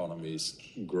their economies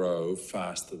grow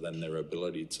faster than their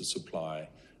ability to supply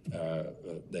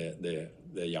their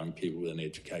young people with an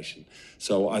education.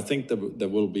 So I think there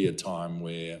will be a time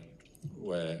where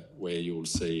you'll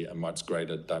see a much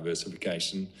greater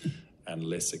diversification and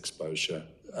less exposure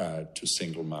to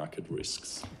single market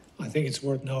risks. I think it's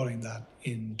worth noting that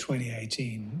in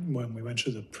 2018, when we went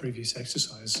through the previous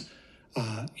exercise,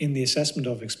 in the assessment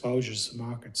of exposures to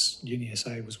markets,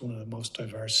 UniSA was one of the most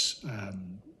diverse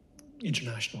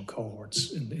international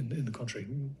cohorts in the country.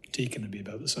 Deakin would be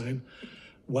about the same.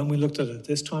 When we looked at it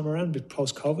this time around,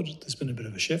 post-COVID, there's been a bit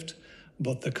of a shift.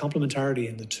 But the complementarity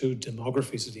in the two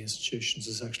demographies of the institutions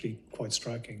is actually quite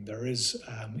striking. There is,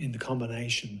 in the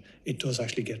combination, it does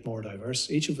actually get more diverse.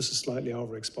 Each of us is slightly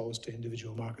overexposed to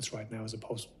individual markets right now as a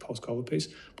post-COVID piece,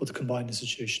 but the combined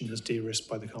institution is de-risked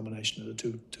by the combination of the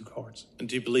two cohorts. And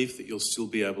do you believe that you'll still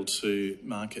be able to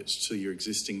market to your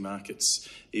existing markets,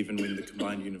 even when the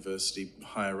combined university,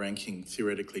 higher ranking,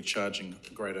 theoretically charging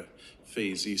greater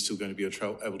fees? Are you still going to be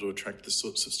able to attract the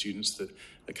sorts of students that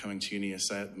are coming to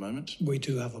UniSA at the moment? We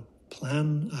do have a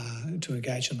plan to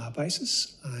engage on that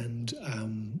basis, and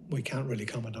we can't really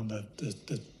comment on the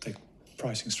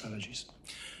pricing strategies.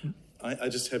 I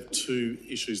just have two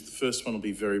issues. The first one will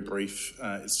be very brief.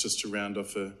 It's just to round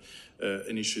off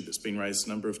an issue that's been raised a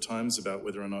number of times about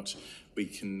whether or not we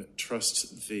can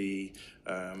trust the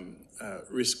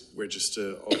risk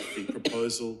register of the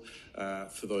proposal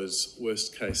for those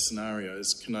worst case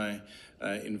scenarios. Can I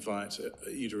invite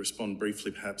you to respond briefly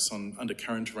perhaps on, under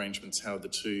current arrangements, how the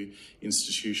two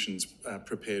institutions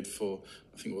prepared for,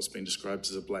 I think, what's been described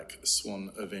as a black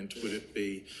swan event? Would it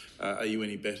be, are you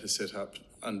any better set up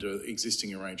under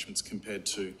existing arrangements compared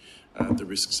to the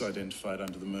risks identified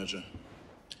under the merger?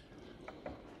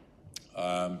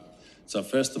 So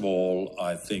first of all,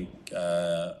 I think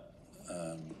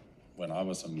when I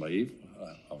was on leave,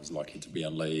 I was lucky to be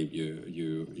on leave.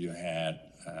 You had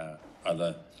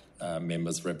other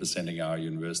members representing our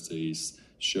universities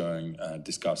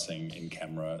discussing in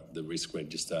camera the risk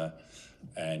register,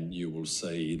 and you will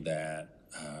see that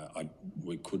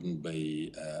we couldn't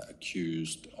be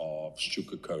accused of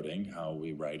sugarcoating how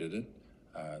we rated it.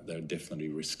 There are definitely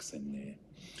risks in there.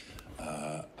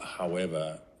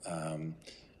 However,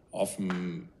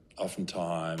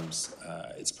 oftentimes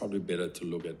it's probably better to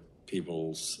look at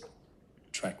people's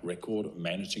track record of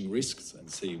managing risks and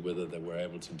see whether they were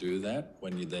able to do that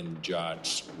when you then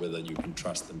judge whether you can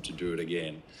trust them to do it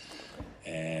again.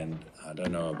 And I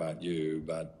don't know about you,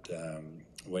 but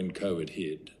when COVID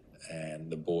hit and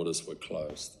the borders were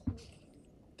closed,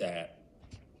 that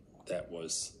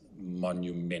was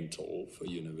monumental for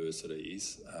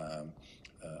universities.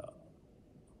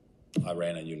 I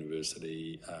ran a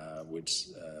university which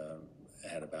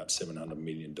had about $700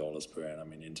 million per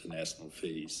annum in international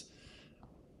fees,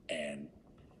 and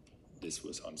this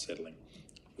was unsettling.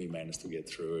 We managed to get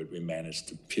through it. We managed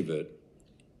to pivot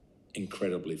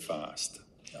incredibly fast,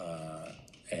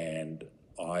 and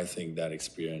I think that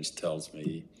experience tells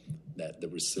me that the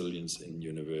resilience in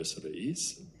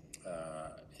universities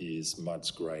is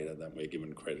much greater than we're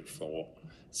given credit for.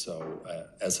 So,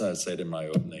 as I said in my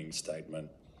opening statement,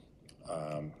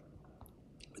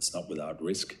 it's not without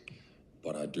risk,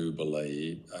 but I do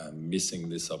believe missing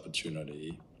this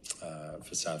opportunity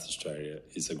for South Australia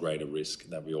is a greater risk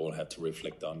that we all have to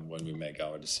reflect on when we make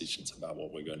our decisions about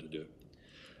what we're going to do.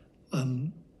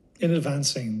 In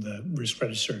advancing the risk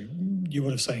register, you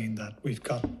would have seen that we've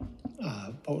got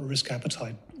both risk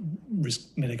appetite,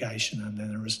 risk mitigation, and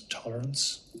then a risk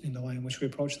tolerance in the way in which we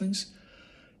approach things.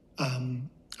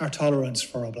 Our tolerance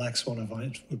for a black swan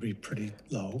event would be pretty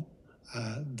low.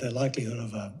 The likelihood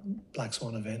of a black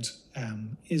swan event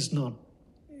is not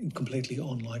completely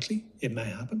unlikely. It may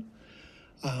happen.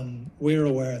 We're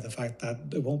aware of the fact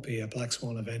that there won't be a black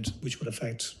swan event which would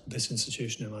affect this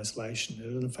institution in isolation.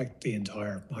 It will affect the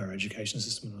entire higher education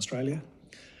system in Australia.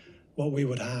 What we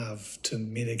would have to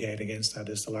mitigate against that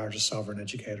is the largest sovereign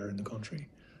educator in the country.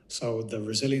 So the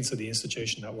resilience of the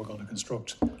institution that we're going to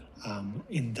construct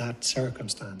in that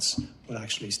circumstance would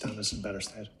actually stand us in better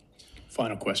stead.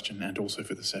 Final question, and also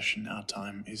for the session, our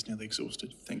time is nearly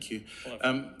exhausted. Thank you.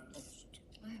 I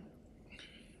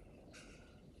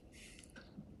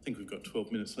think we've got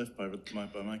 12 minutes left by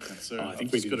my count. So I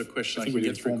think we've got a question I think we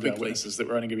get through quickly. That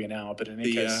we're only going to be an hour, but in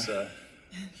any case...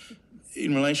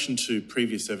 In relation to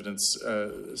previous evidence,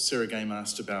 Sarah Game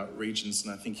asked about regions,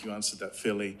 and I think you answered that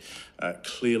fairly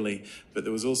clearly. But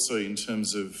there was also, in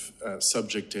terms of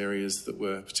subject areas that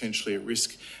were potentially at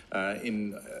risk,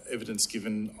 in evidence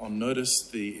given on notice,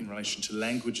 in relation to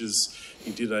languages,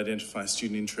 you did identify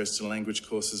student interest in language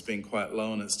courses being quite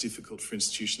low, and it's difficult for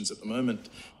institutions at the moment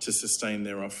to sustain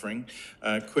their offering.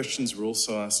 Questions were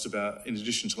also asked about, in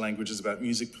addition to languages, about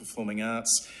music, performing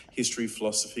arts, history,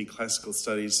 philosophy, classical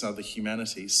studies, and other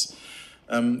humanities.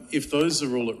 If those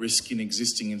are all at risk in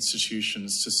existing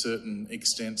institutions to certain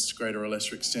extents, greater or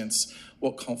lesser extents,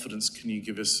 what confidence can you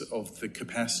give us of the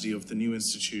capacity of the new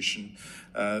institution?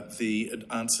 The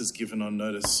answers given on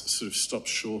notice sort of stop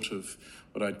short of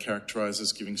what I'd characterise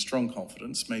as giving strong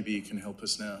confidence. Maybe you can help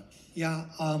us now. Yeah,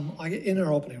 in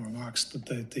our opening remarks,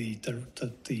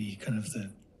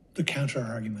 the counter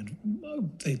argument,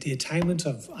 the attainment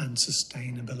of and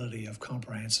sustainability of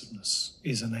comprehensiveness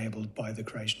is enabled by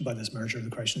this merger, the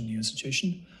creation of the new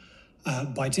institution,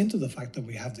 by dint of the fact that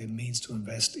we have the means to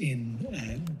invest in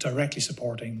directly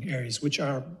supporting areas which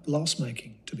are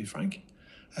loss-making, to be frank,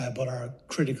 but are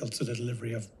critical to the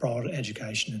delivery of broad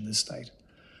education in this state.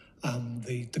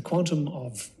 The quantum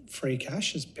of free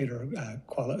cash, as Peter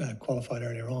qualified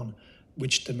earlier on,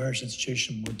 which the merged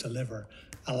institution would deliver,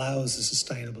 allows a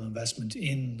sustainable investment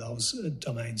in those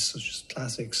domains such as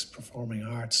classics, performing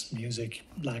arts, music,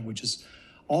 languages,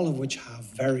 all of which have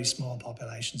very small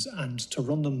populations, and to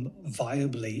run them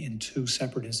viably in two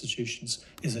separate institutions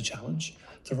is a challenge.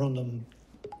 To run them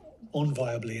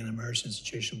unviably in a merged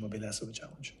institution would be less of a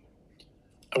challenge.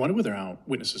 I wonder whether our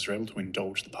witnesses are able to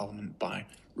indulge the Parliament by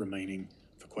remaining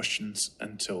for questions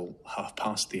until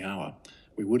 1:30 hour.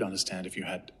 We would understand if you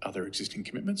had other existing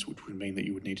commitments, which would mean that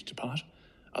you would need to depart.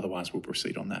 Otherwise, we'll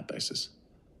proceed on that basis.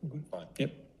 Fine.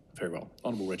 Yep. Very well.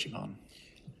 Honourable Reggie Martin.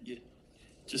 Yeah.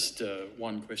 Just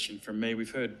one question from me.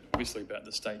 We've heard obviously about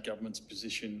the state government's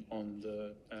position on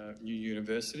the new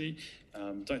university.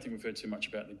 Don't think we've heard too much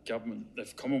about the government, the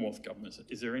Commonwealth governments.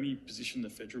 Is there any position the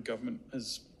federal government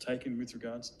has taken with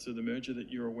regards to the merger that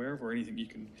you're aware of, or anything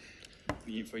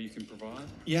the info you can provide?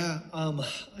 Yeah,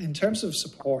 in terms of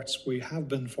supports, we have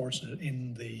been fortunate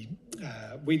in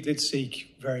we did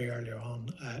seek very earlier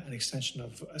on an extension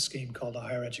of a scheme called the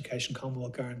Higher Education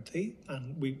Commonwealth Guarantee,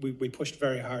 and we pushed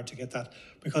very hard to get that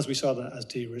because we saw that as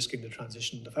de-risking the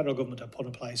transition. The federal government have put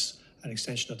in place an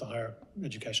extension of the Higher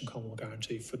Education Commonwealth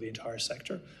Guarantee for the entire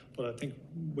sector, but I think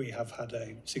we have had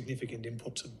a significant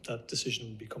input to that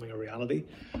decision becoming a reality.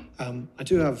 I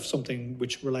do have something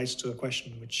which relates to a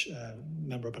question which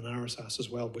Member Benares asked as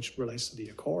well, which relates to the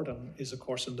Accord and is of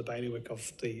course in the bailiwick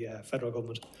of the federal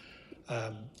government.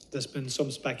 There's been some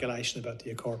speculation about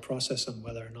the Accord process and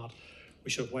whether or not we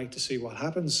should wait to see what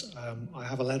happens. I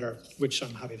have a letter which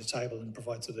I'm happy to table and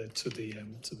provide to the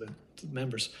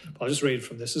members. But I'll just read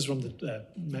from this. This is from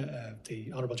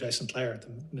the Honourable Jason Clare, the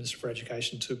Minister for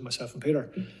Education, to myself and Peter.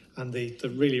 And the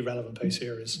really relevant piece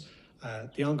here is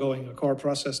the ongoing Accord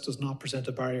process does not present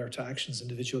a barrier to actions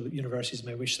individual universities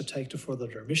may wish to take to further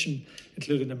their mission,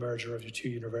 including the merger of your two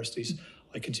universities.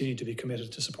 I continue to be committed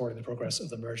to supporting the progress of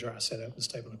the merger as set out in the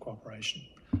Statement of Cooperation.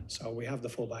 So we have the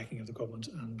full backing of the government,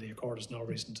 and the Accord has no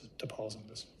reason to pause on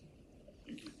this.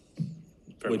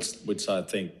 Which I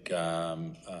think,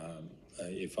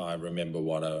 if I remember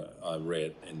what I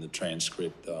read in the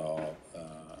transcript of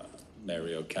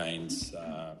Mary O'Kane's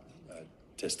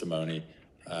testimony,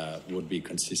 would be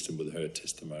consistent with her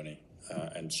testimony,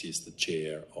 and she's the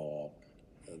chair of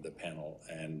the panel.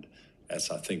 And as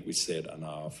I think we said on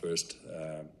our first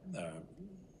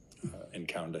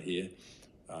encounter here,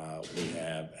 we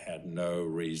have had no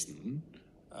reason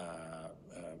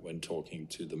when talking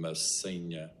to the most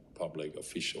senior public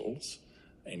officials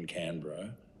in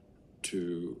Canberra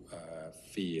to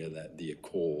fear that the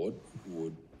Accord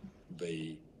would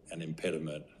be an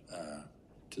impediment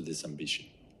to this ambition.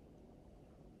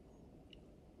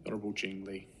 Honourable Jean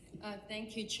Lee.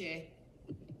 Thank you, Chair.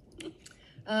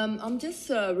 I'm just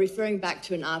referring back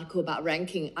to an article about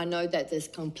ranking. I know that there's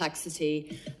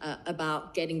complexity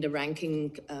about getting the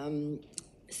ranking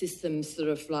system sort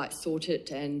of like sorted,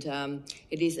 and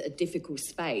it is a difficult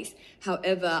space.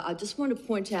 However, I just want to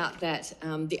point out that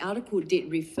the article did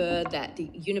refer that the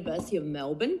University of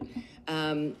Melbourne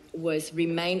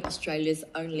remain Australia's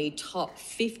only top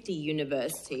 50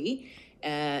 university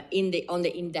on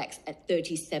the index at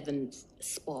 37th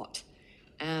spot.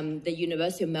 The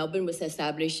University of Melbourne was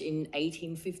established in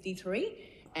 1853,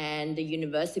 and the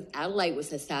University of Adelaide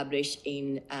was established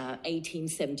in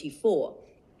 1874.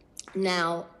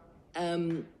 Now,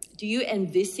 do you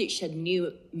envisage a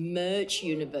new merged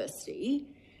university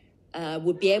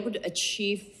would be able to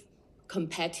achieve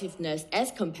competitiveness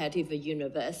as competitive a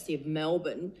University of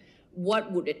Melbourne?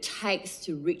 What would it take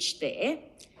to reach there?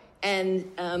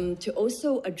 And to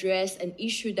also address an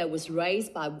issue that was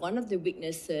raised by one of the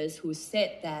witnesses who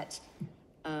said that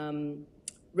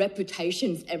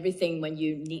reputation is everything when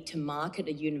you need to market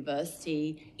a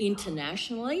university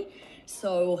internationally.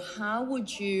 So how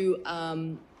would you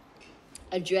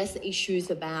address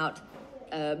issues about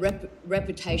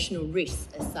reputational risks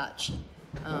as such,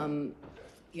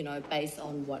 based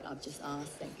on what I've just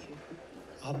asked? Thank you.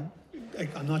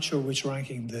 I'm not sure which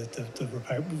ranking the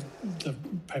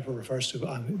paper refers to.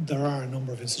 There are a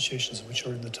number of institutions which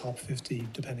are in the top 50,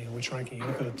 depending on which ranking you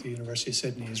look at. The University of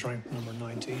Sydney is ranked number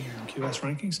 19 in QS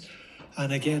rankings.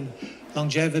 And again,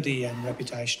 longevity and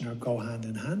reputation go hand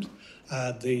in hand.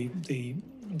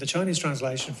 The Chinese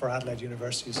translation for Adelaide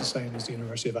University is the same as the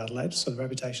University of Adelaide, so the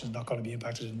reputation is not going to be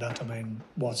impacted in that domain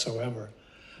whatsoever.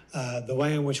 The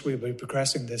way in which we'll be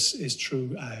progressing this is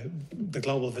through the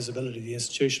global visibility of the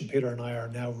institution. Peter and I are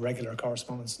now regular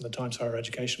correspondents in the Times Higher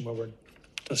Education, where we're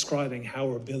describing how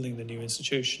we're building the new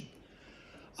institution.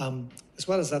 As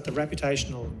well as that, the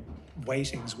reputational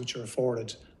weightings which are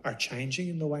afforded are changing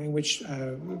in the way in which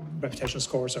reputational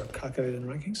scores are calculated in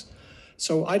rankings.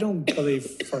 So I don't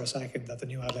believe for a second that the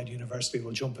new Adelaide University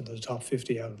will jump into the top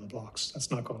 50 out of the blocks.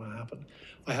 That's not going to happen.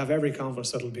 I have every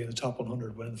confidence that it'll be in the top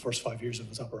 100 within the first 5 years of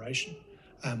its operation,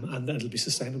 and it'll be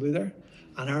sustainably there.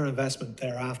 And our investment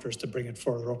thereafter is to bring it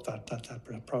further up that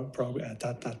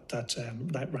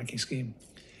ranking scheme.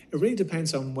 It really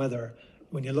depends on whether,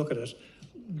 when you look at it,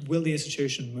 will the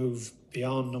institution move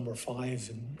beyond number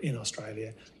 5 in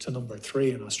Australia to number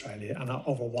 3 in Australia, and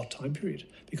over what time period?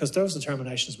 Because those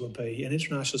determinations will be an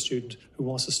international student who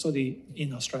wants to study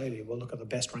in Australia will look at the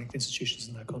best ranked institutions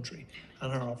in that country,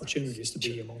 and our opportunities to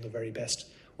be among the very best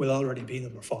will already be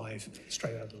number 5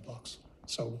 straight out of the box.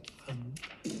 So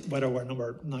whether we're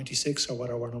number 96 or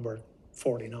whether we're number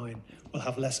 49 will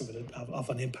have less of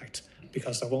an impact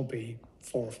because there won't be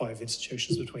 4 or 5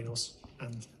 institutions between us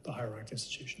and the higher ranked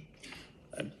institution.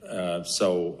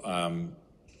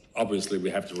 Obviously we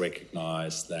have to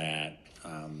recognise that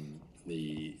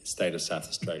the state of South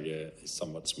Australia is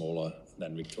somewhat smaller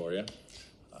than Victoria.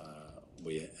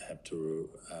 We have to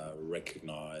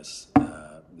recognise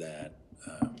that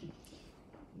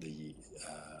the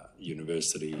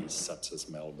universities such as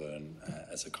Melbourne,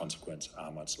 as a consequence,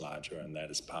 are much larger, and that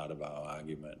is part of our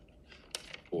argument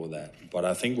for that. But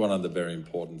I think one of the very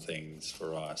important things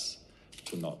for us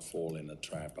to not fall in a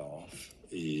trap of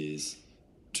is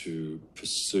to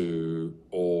pursue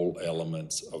all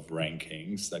elements of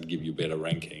rankings that give you better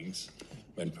rankings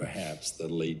when perhaps they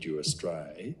lead you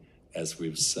astray, as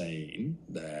we've seen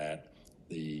that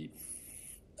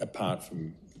apart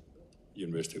from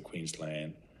University of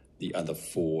Queensland, the other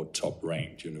 4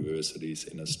 top-ranked universities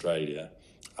in Australia,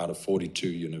 out of 42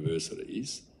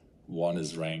 universities, one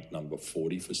is ranked number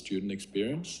 40 for student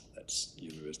experience, that's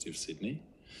University of Sydney.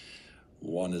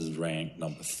 One is ranked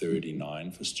number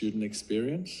 39 for student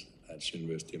experience, that's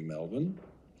University of Melbourne.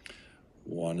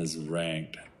 One is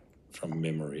ranked, from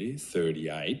memory,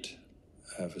 38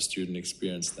 for student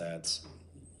experience, that's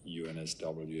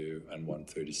UNSW, and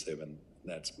 137,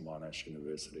 that's Monash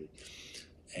University.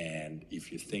 And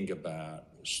if you think about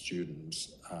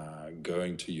students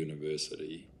going to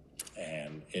university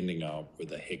and ending up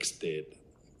with a HECS debt,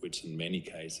 which in many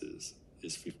cases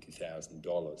is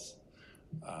 $50,000,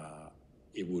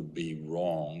 it would be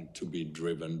wrong to be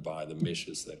driven by the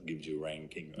measures that gives you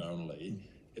ranking only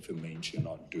if it means you're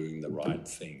not doing the right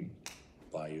thing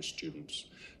by your students.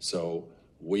 So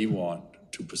we want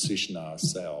to position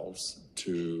ourselves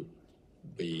to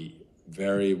be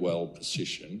very well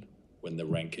positioned when the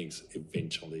rankings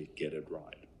eventually get it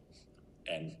right.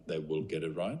 And they will get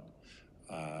it right.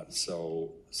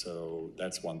 So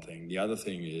that's one thing. The other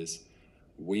thing is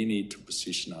we need to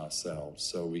position ourselves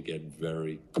so we get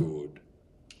very good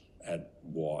at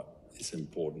what is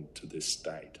important to this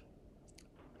state,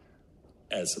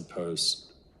 as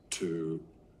opposed to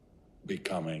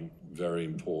becoming very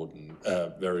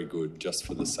good just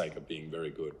for the sake of being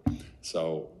very good.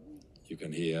 So you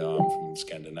can hear I'm from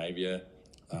Scandinavia.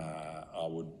 I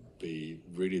would be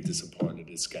really disappointed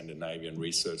in Scandinavian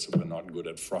research if we're not good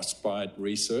at frostbite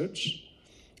research.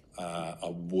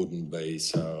 I wouldn't be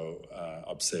so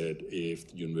upset if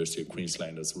the University of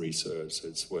Queensland's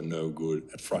researchers were no good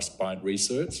at frostbite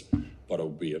research, but I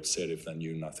would be upset if they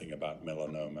knew nothing about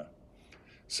melanoma.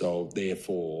 So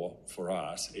therefore, for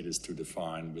us, it is to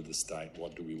define with the state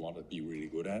what do we want to be really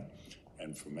good at.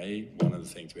 And for me, one of the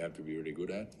things we have to be really good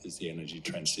at is the energy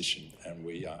transition, and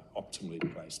we are optimally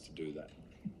placed to do that.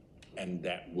 And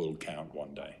that will count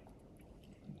one day.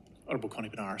 Honourable Connie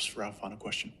Benares for our final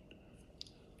question.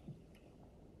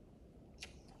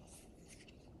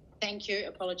 Thank you.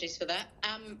 Apologies for that.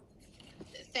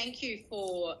 Thank you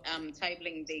for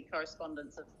tabling the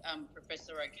correspondence of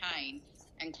Professor O'Kane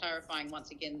and clarifying once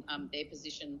again their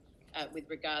position with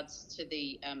regards to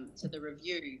the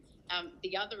review.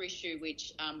 The other issue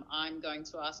which I'm going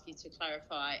to ask you to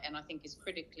clarify, and I think is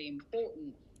critically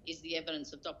important, is the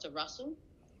evidence of Dr. Russell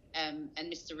and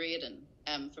Mr. Reardon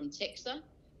from TEXA,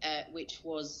 which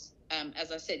was,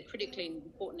 as I said, critically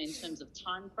important in terms of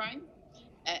time frame.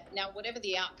 Now, whatever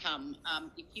the outcome,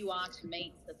 if you are to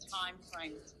meet the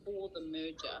timeframes for the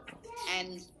merger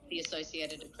and the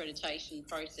associated accreditation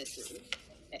processes,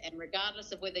 and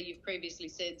regardless of whether you've previously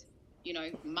said, you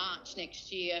know, March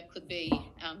next year could be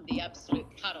the absolute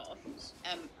cutoff,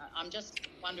 I'm just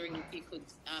wondering if you could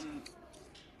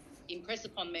impress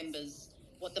upon members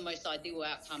what the most ideal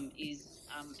outcome is,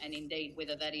 and indeed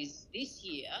whether that is this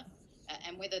year,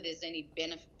 and whether there's any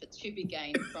benefit to be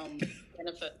gained from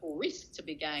benefit or risk to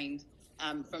be gained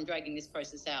from dragging this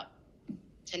process out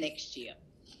to next year.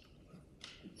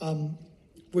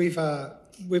 We've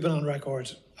been on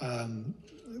record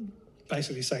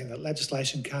basically saying that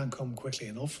legislation can't come quickly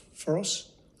enough for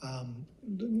us.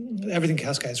 Everything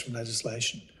cascades from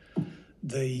legislation.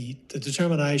 The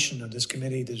determination of this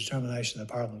committee, the determination of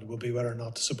the Parliament will be whether or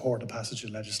not to support the passage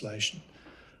of legislation.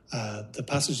 The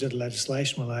passage of the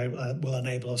legislation will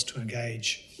enable us to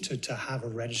engage, to have a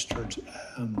registered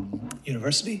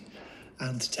university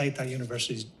and to take that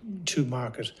university to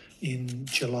market in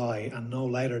July and no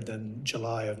later than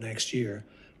July of next year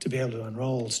to be able to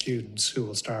enrol students who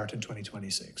will start in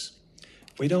 2026.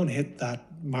 If we don't hit that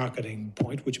marketing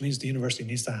point, which means the university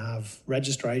needs to have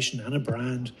registration and a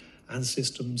brand and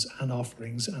systems and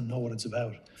offerings and know what it's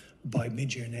about, by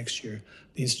mid-year next year,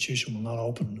 the institution will not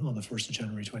open on the 1st of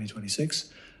January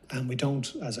 2026. And we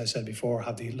don't, as I said before,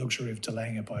 have the luxury of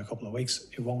delaying it by a couple of weeks.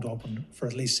 It won't open for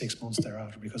at least 6 months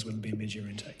thereafter because it will be a mid-year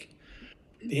intake.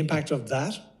 The impact of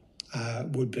that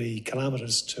would be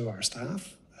calamitous to our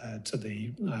staff, to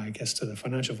the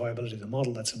financial viability of the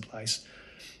model that's in place,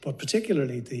 but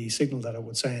particularly the signal that it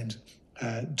would send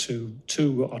to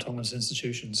two autonomous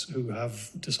institutions who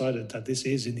have decided that this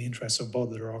is in the interests of both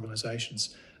of their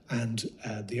organisations, and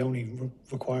the only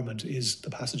requirement is the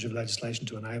passage of legislation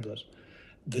to enable it.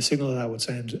 The signal that would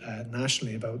send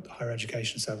nationally about higher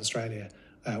education in South Australia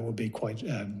would be quite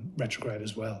retrograde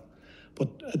as well. But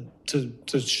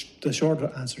the short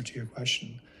answer to your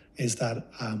question is that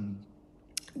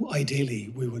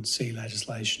ideally we would see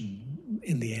legislation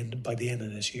by the end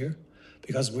of this year,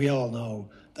 because we all know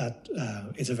that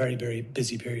it's a very, very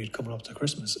busy period coming up to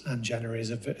Christmas, and January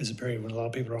is a period when a lot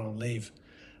of people are on leave.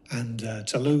 And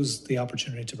to lose the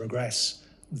opportunity to progress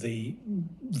the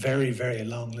very, very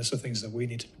long list of things that we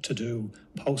need to do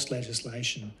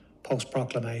post-legislation,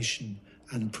 post-proclamation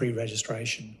and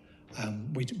pre-registration,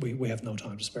 we have no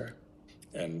time to spare.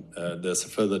 And there's a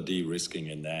further de-risking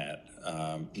in that.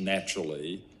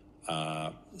 Naturally,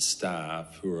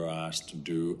 staff who are asked to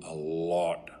do a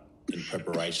lot in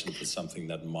preparation for something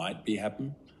that might be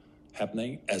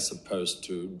happening, as opposed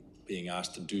to being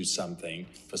asked to do something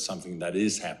for something that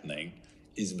is happening,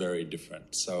 is very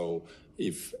different. So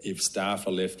if staff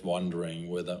are left wondering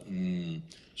whether,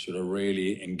 should I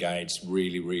really engage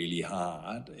really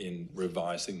hard in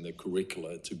revising the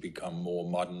curricula to become more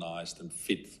modernised and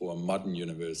fit for a modern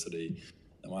university,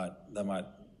 they might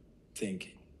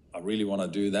think, I really want to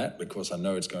do that because I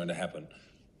know it's going to happen.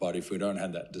 But if we don't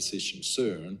have that decision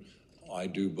soon, I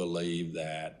do believe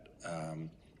that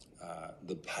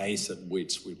the pace at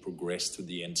which we progress to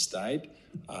the end state,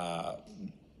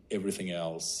 everything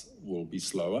else will be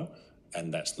slower,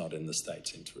 and that's not in the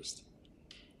state's interest.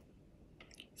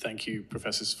 Thank you,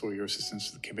 Professors, for your assistance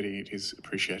to the committee. It is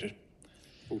appreciated.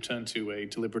 We'll turn to a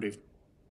deliberative